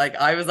he was like,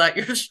 I was at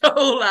your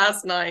show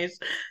last night.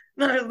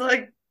 And I was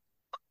like,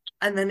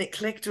 and then it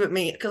clicked with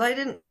me because I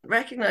didn't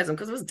recognize him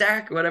because it was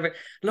dark or whatever.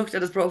 Looked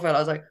at his profile. I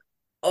was like,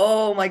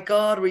 oh my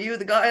God, were you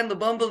the guy on the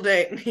Bumble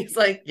date? And he's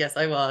like, yes,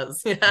 I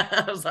was. Yeah.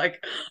 I was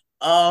like,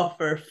 oh,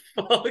 for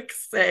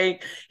fuck's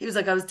sake. He was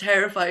like, I was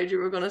terrified you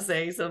were going to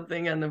say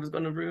something and it was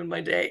going to ruin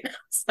my date. I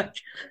was like,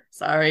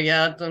 sorry,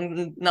 yeah,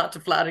 not to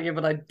flatter you,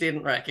 but I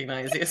didn't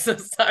recognize you. So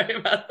sorry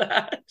about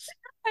that.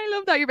 I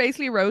love that you're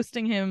basically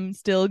roasting him,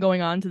 still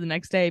going on to the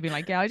next day, being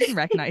like, yeah, I didn't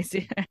recognize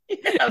you.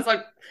 Yeah, I was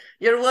like,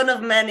 you're one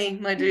of many,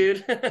 my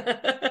dude.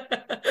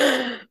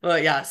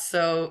 But yeah,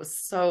 so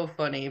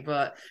funny.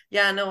 But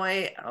yeah, no,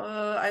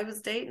 I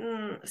was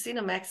seeing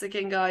a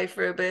Mexican guy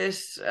for a bit.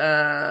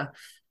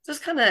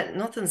 Just kind of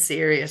nothing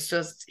serious,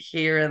 just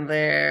here and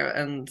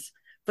there.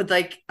 But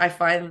like I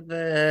find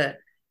the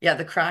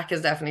crack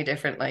is definitely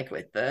different, like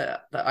with the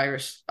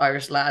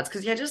Irish lads,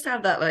 because you just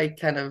have that like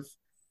kind of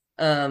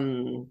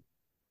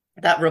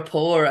that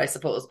rapport, I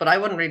suppose. But I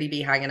wouldn't really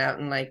be hanging out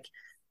in like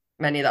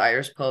many of the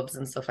Irish pubs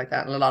and stuff like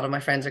that. And a lot of my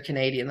friends are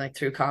Canadian, like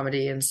through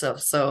comedy and stuff.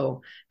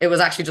 So it was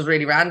actually just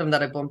really random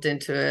that I bumped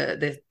into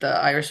the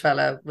Irish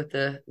fella with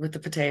the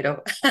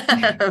potato.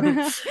 I mean,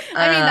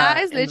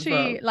 that is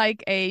literally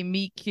like a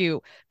meet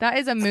cute. That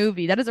is a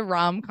movie. That is a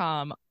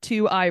rom-com.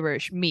 Two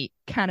Irish meet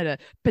Canada.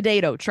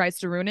 Potato tries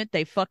to ruin it.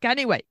 They fuck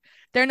anyway.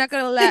 They're not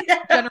going to let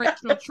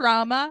generational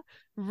trauma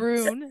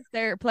ruin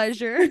their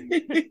pleasure.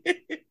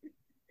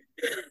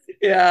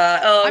 Yeah.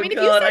 Oh, I mean, if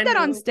you said that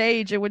on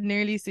stage, it would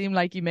nearly seem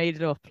like you made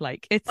it up.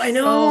 Like I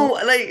know,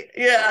 like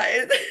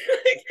yeah,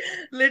 like,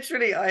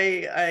 literally.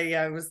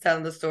 I was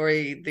telling the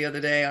story the other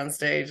day on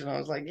stage, and I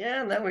was like,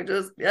 yeah, and then we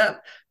just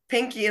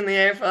pinky in the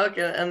air, fuck,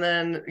 and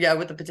then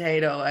with the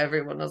potato,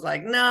 everyone was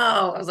like,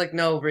 no. I was like,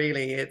 no,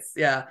 really, it's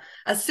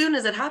As soon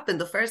as it happened,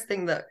 the first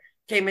thing that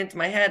came into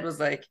my head was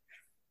like,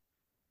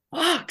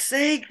 fuck's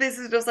sake, this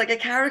is just like a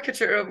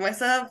caricature of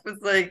myself.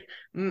 It's like,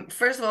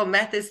 first of all,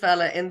 met this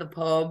fella in the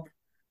pub,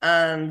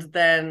 and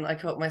then I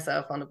caught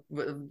myself on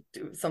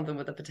something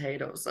with a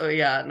potato. So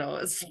yeah, no,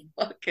 it's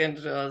fucking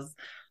just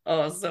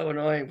so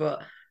annoying.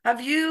 But have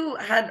you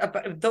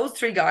had those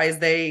three guys?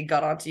 They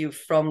got onto you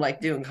from like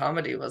doing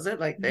comedy, was it?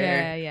 Like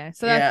yeah.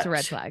 So that's a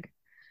red flag.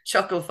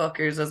 Chuckle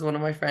fuckers, as one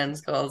of my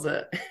friends calls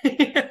it.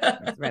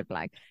 That's a red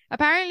flag.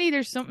 Apparently,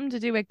 there's something to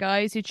do with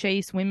guys who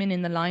chase women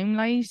in the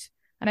limelight.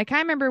 And I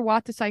can't remember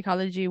what the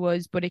psychology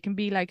was, but it can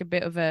be like a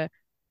bit of a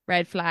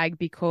red flag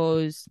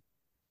because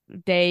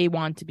they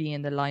want to be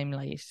in the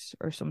limelight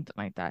or something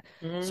like that.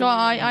 So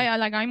I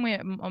like, I'm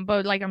with,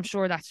 but like, I'm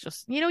sure that's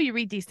just, you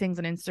read these things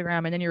on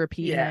Instagram and then you're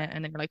repeating it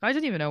and then you're like, I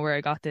don't even know where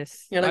I got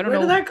this. You're like, I don't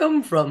where know did that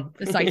come from?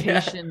 The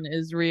citation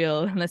is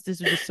real, unless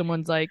this was just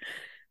someone's like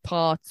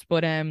thoughts.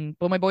 But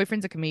my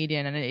boyfriend's a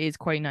comedian and it is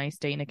quite nice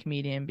dating a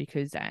comedian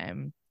because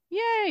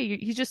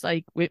he's just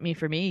like with me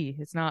for me.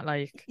 It's not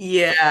like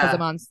because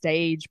I'm on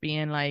stage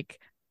being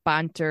like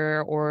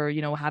banter or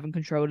having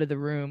control of the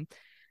room.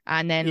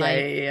 And then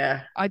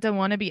I don't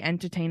want to be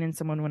entertaining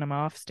someone when I'm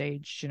off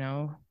stage,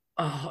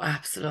 Oh,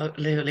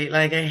 absolutely.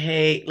 Like I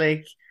hate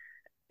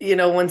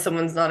when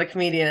someone's not a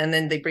comedian and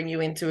then they bring you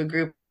into a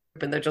group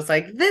and they're just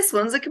like, this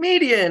one's a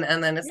comedian,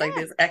 and then it's like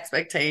these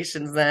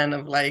expectations then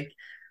of like,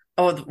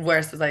 oh, the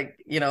worst is like,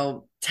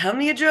 tell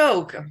me a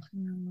joke.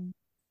 I'm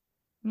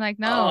like,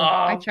 no,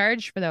 I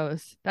charge for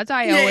those. That's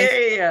why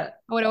I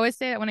would always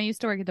say that when I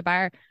used to work at the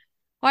bar.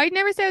 I'd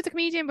never say I was a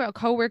comedian, but a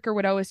coworker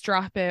would always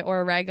drop it,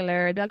 or a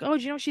regular. I'd be like, oh,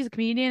 do you know she's a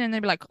comedian? And they'd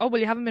be like, oh, well,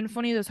 you haven't been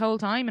funny this whole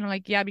time. And I'm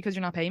like, yeah, because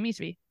you're not paying me to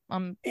be.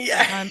 I'm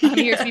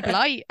here to be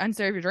polite and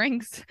serve your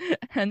drinks.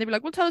 And they'd be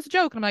like, well, tell us a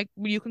joke. And I'm like,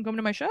 well, you can come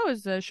to my show.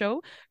 It's a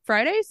show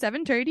Friday,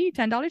 7:30,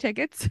 $10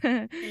 tickets.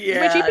 It's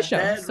my cheapest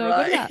show. So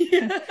right.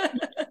 Good luck.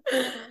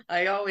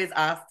 I always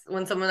ask,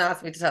 when someone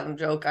asks me to tell them a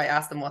joke, I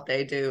ask them what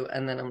they do.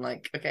 And then I'm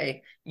like,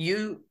 okay,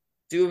 you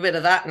do a bit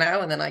of that now,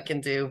 and then I'll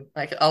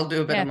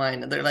do a bit of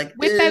mine. And they're like,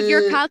 whip out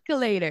your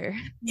calculator.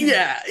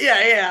 Yeah.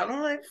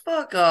 I'm like,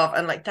 fuck off.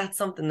 And like, that's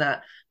something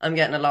that I'm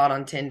getting a lot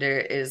on Tinder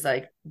is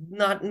like,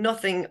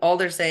 nothing. All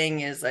they're saying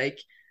is like,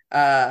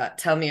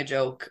 tell me a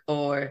joke,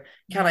 or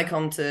can I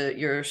come to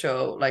your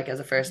show like as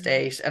a first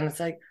date? And it's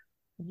like,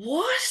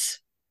 what?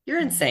 You're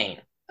insane.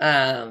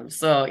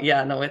 So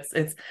yeah, no, it's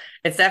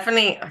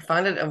definitely, I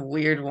find it a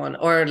weird one.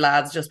 Or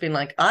lads just being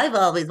like, I've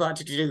always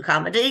wanted to do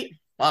comedy.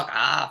 Fuck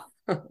off.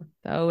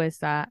 So is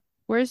that.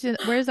 Where's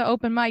the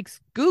open mics?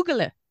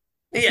 Google it.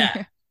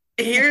 Yeah.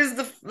 Here's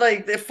the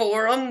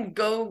forum,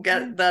 go Yeah.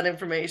 get that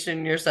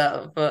information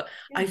yourself. But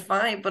Yeah.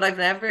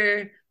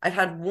 I've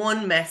had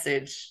one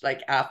message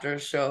like after a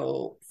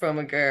show from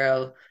a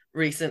girl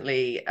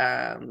recently,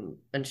 and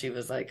she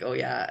was like, oh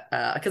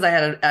yeah, because I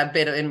had a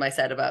bit in my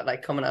set about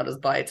like coming out as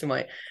bi to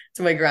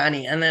my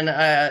granny, and then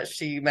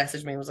she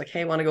messaged me and was like,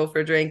 hey, want to go for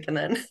a drink? And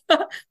then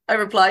I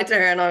replied to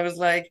her and I was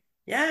like,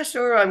 yeah,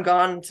 sure, I'm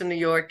gone to New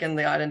York and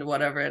the island or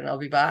whatever, and I'll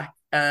be back.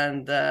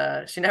 And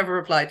she never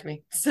replied to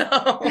me. So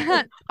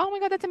Oh my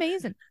God, that's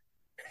amazing.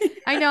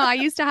 I know.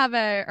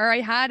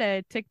 I had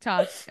a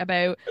TikTok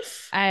about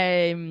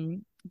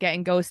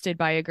getting ghosted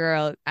by a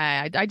girl.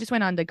 I just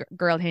went on the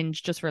girl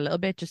hinge just for a little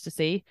bit just to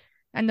see.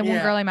 And the one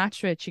yeah. girl I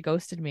matched with, she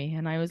ghosted me.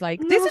 And I was like,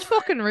 this No. is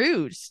fucking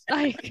rude.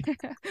 Like,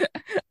 I'm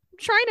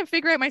trying to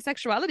figure out my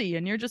sexuality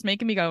and you're just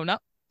making me go, no,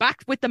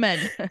 back with the men.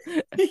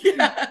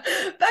 Yeah,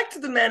 back to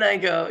the men I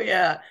go.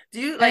 Yeah. Do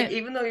you like, And,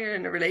 even though you're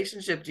in a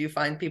relationship, do you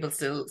find people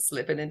still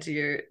slipping into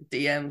your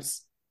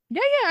DMs?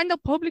 yeah, and they'll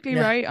publicly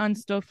Yeah. write on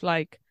stuff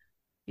like,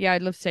 yeah,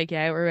 I'd love to take you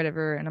out or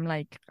whatever. And I'm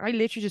like, I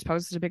literally just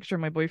posted a picture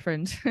of my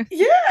boyfriend.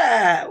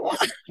 Yeah.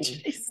 What?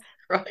 Jesus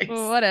Well, Christ.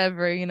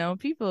 whatever,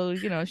 people,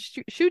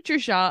 shoot your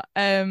shot.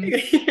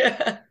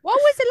 Yeah. What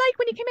was it like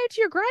when you came out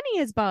to your granny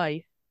as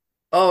bi?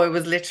 Oh, it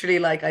was literally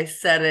like I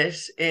said it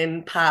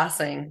in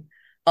passing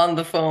on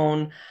the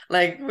phone.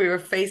 Like we were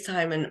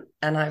FaceTiming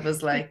and I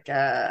was like,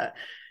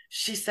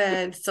 she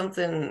said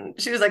something.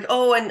 She was like,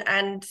 oh,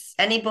 and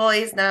any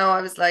boys now?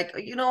 I was like,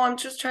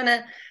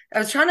 I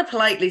was trying to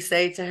politely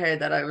say to her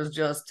that I was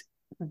just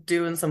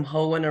doing some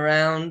hoeing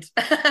around.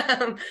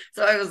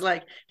 So I was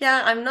like,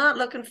 yeah, I'm not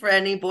looking for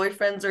any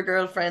boyfriends or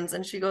girlfriends.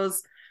 And she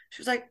was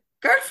like,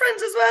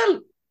 girlfriends as well,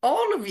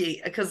 all of you,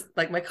 because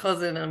like my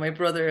cousin and my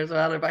brother as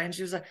well are by, and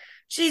she was like,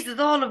 Jesus,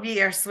 all of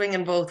you are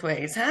swinging both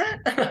ways, huh?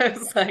 And I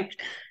was like,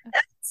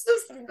 it's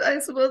just, I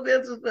suppose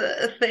that's just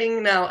a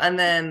thing now. And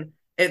then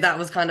that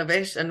was kind of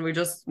it, and we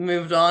just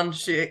moved on.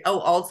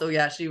 Also,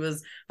 yeah, she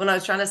was, when I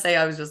was trying to say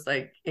I was just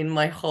like in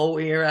my whole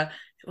era.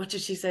 What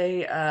did she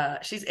say?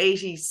 She's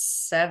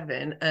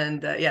 87,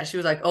 and yeah, she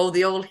was like, oh,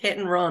 the old hit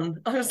and run.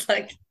 I was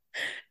like,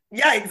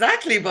 yeah,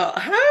 exactly, but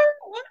how?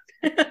 What?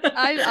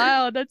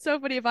 Oh, that's so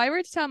funny. If I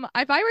were to tell my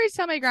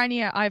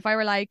granny, if I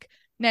were like,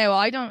 no,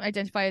 I don't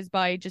identify as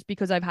bi just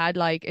because I've had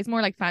like, it's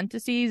more like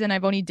fantasies and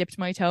I've only dipped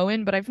my toe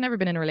in, but I've never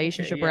been in a Okay,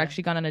 relationship or yeah.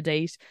 actually gone on a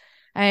date.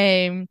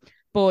 Um,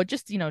 but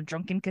just,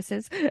 drunken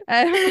kisses. Still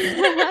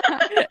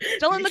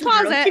in the Drunken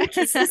closet.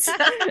 kisses.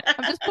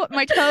 I'm just putting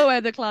my toe out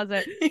of the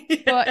closet.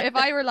 But if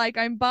I were like,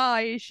 I'm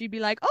bi, she'd be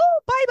like, oh,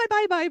 bye, bye,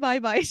 bye, bye, bye,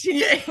 bye. She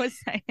Yeah. was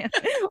saying,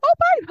 oh,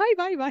 bye, bye,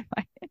 bye, bye,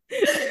 bye.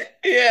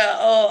 Yeah.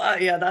 Oh,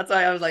 yeah. That's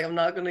why I was like, I'm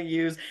not going to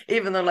use,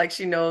 even though like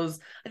she knows,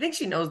 I think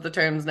she knows the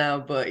terms now,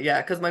 but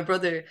yeah, because my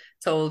brother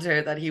told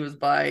her that he was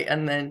bi,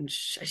 and then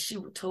she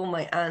told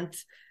my aunt,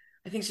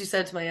 I think she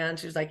said to my aunt,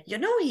 she was like,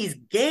 he's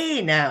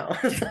gay now. I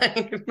was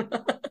like,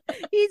 no.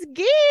 He's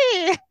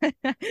gay.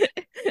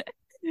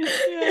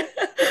 Yeah.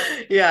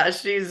 Yeah,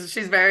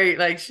 she's very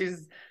like,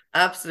 she's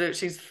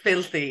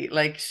filthy.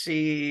 Like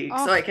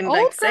Oh, so I can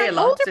like say a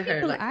lot older to her,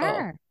 people like, oh,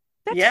 are.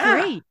 That's yeah,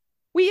 great.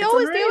 it's They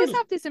always unreal.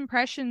 have this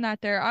impression that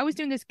I was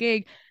doing this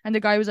gig and the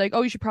guy was like,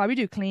 oh, you should probably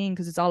do clean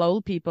because it's all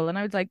old people. And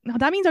I was like, no,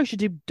 that means I should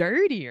do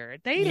dirtier.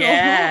 Yeah, They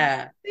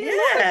love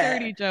a yeah.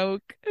 dirty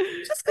joke.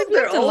 Just They've because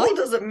they're lived a life. old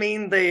doesn't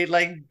mean they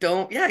like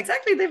don't. Yeah,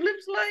 exactly. They've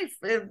lived life.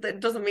 It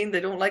doesn't mean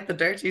they don't like the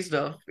dirty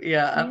stuff.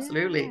 Yeah,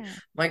 absolutely. Yeah.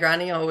 My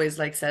granny always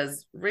like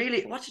says,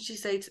 really, what did she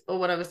say?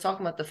 When I was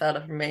talking about the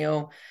fella from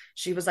Mayo,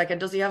 she was like, and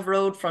does he have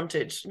road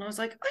frontage? And I was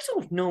like, I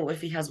don't know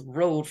if he has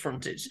road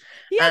frontage.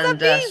 He has a And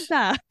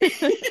visa.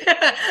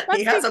 yeah,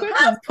 he That's the has a equivalent.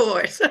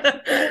 passport.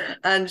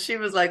 And she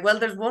was like, well,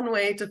 there's one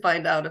way to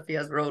find out if he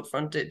has road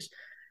frontage.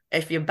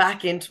 If you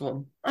back into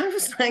him. I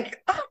was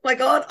like, oh my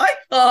God, I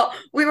thought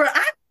we were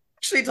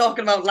actually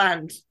talking about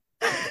land. So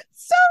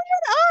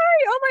did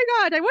I. Oh my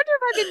God. I wonder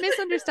if I've been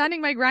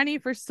misunderstanding my granny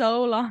for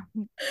so long.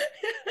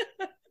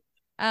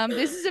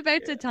 This is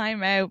about to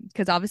time out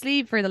because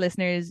obviously for the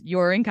listeners,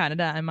 you're in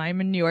Canada and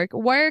I'm in New York.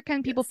 Where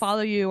can people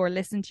follow you or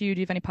listen to you?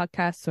 Do you have any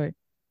podcasts or?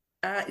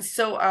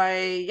 So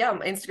my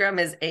Instagram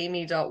is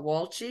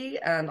amy.walshy,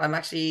 and I'm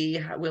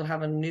actually will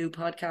have a new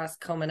podcast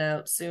coming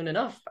out soon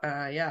enough.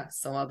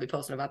 So I'll be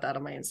posting about that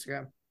on my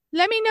Instagram.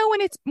 Let me know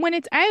when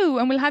it's out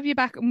and we'll have you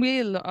back.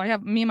 I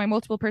have me and my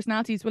multiple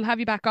personalities. We'll have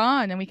you back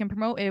on and we can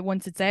promote it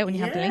once it's out and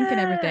you have the link and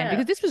everything.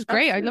 Because this was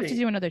great. I'd love to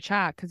Absolutely. do another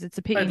chat because it's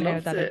a pity I'd now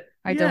love that to.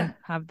 I Yeah. don't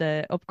have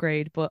the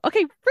upgrade. But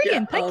okay, Yeah,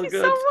 brilliant. Thank all you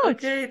good. so much.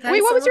 Okay, Wait,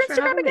 thanks what so was your much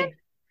for Instagram having again? me.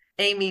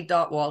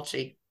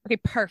 Amy.walshy. Okay,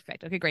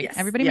 perfect. Okay, great. Yes,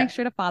 Everybody yeah. make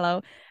sure to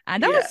follow.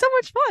 And that was Yeah. so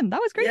much fun.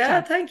 That was great Yeah,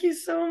 chat. thank you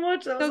so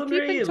much. That was So keep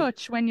in unreal.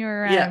 touch when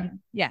you're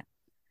Yeah.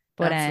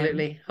 But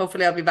Absolutely.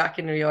 Hopefully I'll be back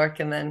in New York,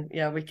 and then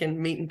we can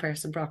meet in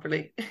person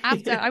properly.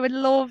 after I would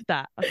love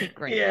that. Okay,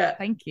 great. Yeah.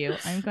 Thank you.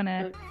 I'm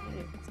gonna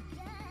Okay.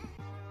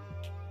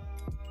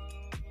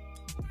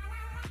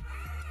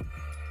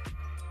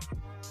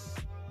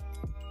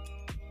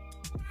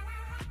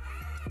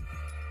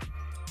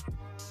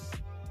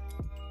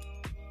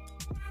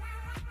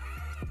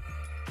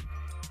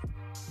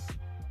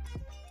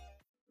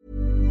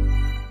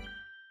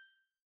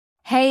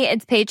 Hey,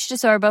 it's Paige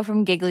DeSorbo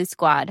from Giggly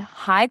Squad.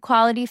 High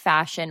quality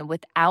fashion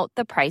without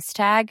the price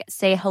tag.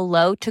 Say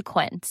hello to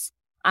Quince.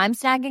 I'm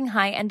snagging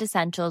high-end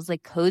essentials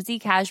like cozy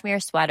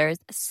cashmere sweaters,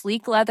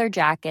 sleek leather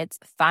jackets,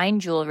 fine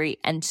jewelry,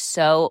 and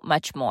so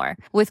much more.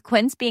 With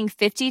Quince being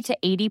 50 to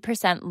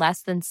 80%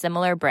 less than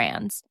similar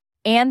brands.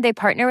 And they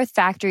partner with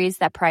factories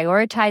that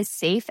prioritize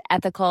safe,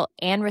 ethical,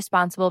 and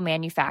responsible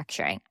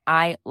manufacturing.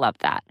 I love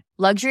that.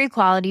 Luxury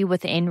quality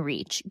within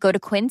reach. Go to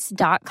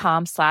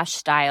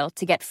quince.com/style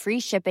to get free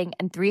shipping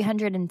and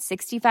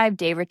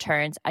 365-day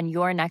returns on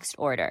your next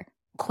order.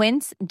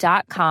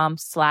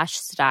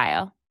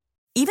 Quince.com/style.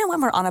 Even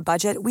when we're on a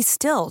budget, we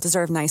still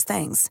deserve nice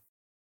things.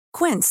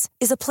 Quince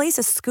is a place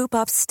to scoop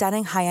up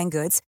stunning high-end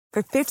goods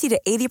for 50 to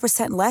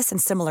 80% less than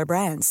similar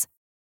brands.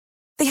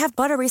 They have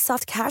buttery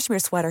soft cashmere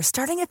sweaters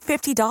starting at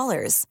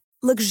 $50,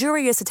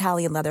 luxurious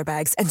Italian leather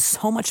bags, and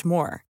so much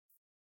more.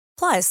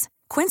 Plus,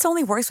 Quince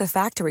only works with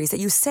factories that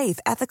use safe,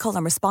 ethical,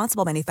 and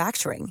responsible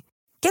manufacturing.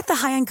 Get the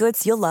high-end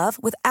goods you'll love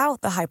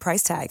without the high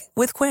price tag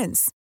with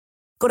Quince.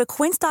 Go to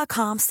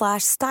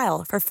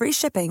quince.com/style for free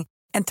shipping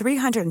and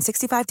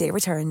 365-day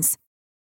returns.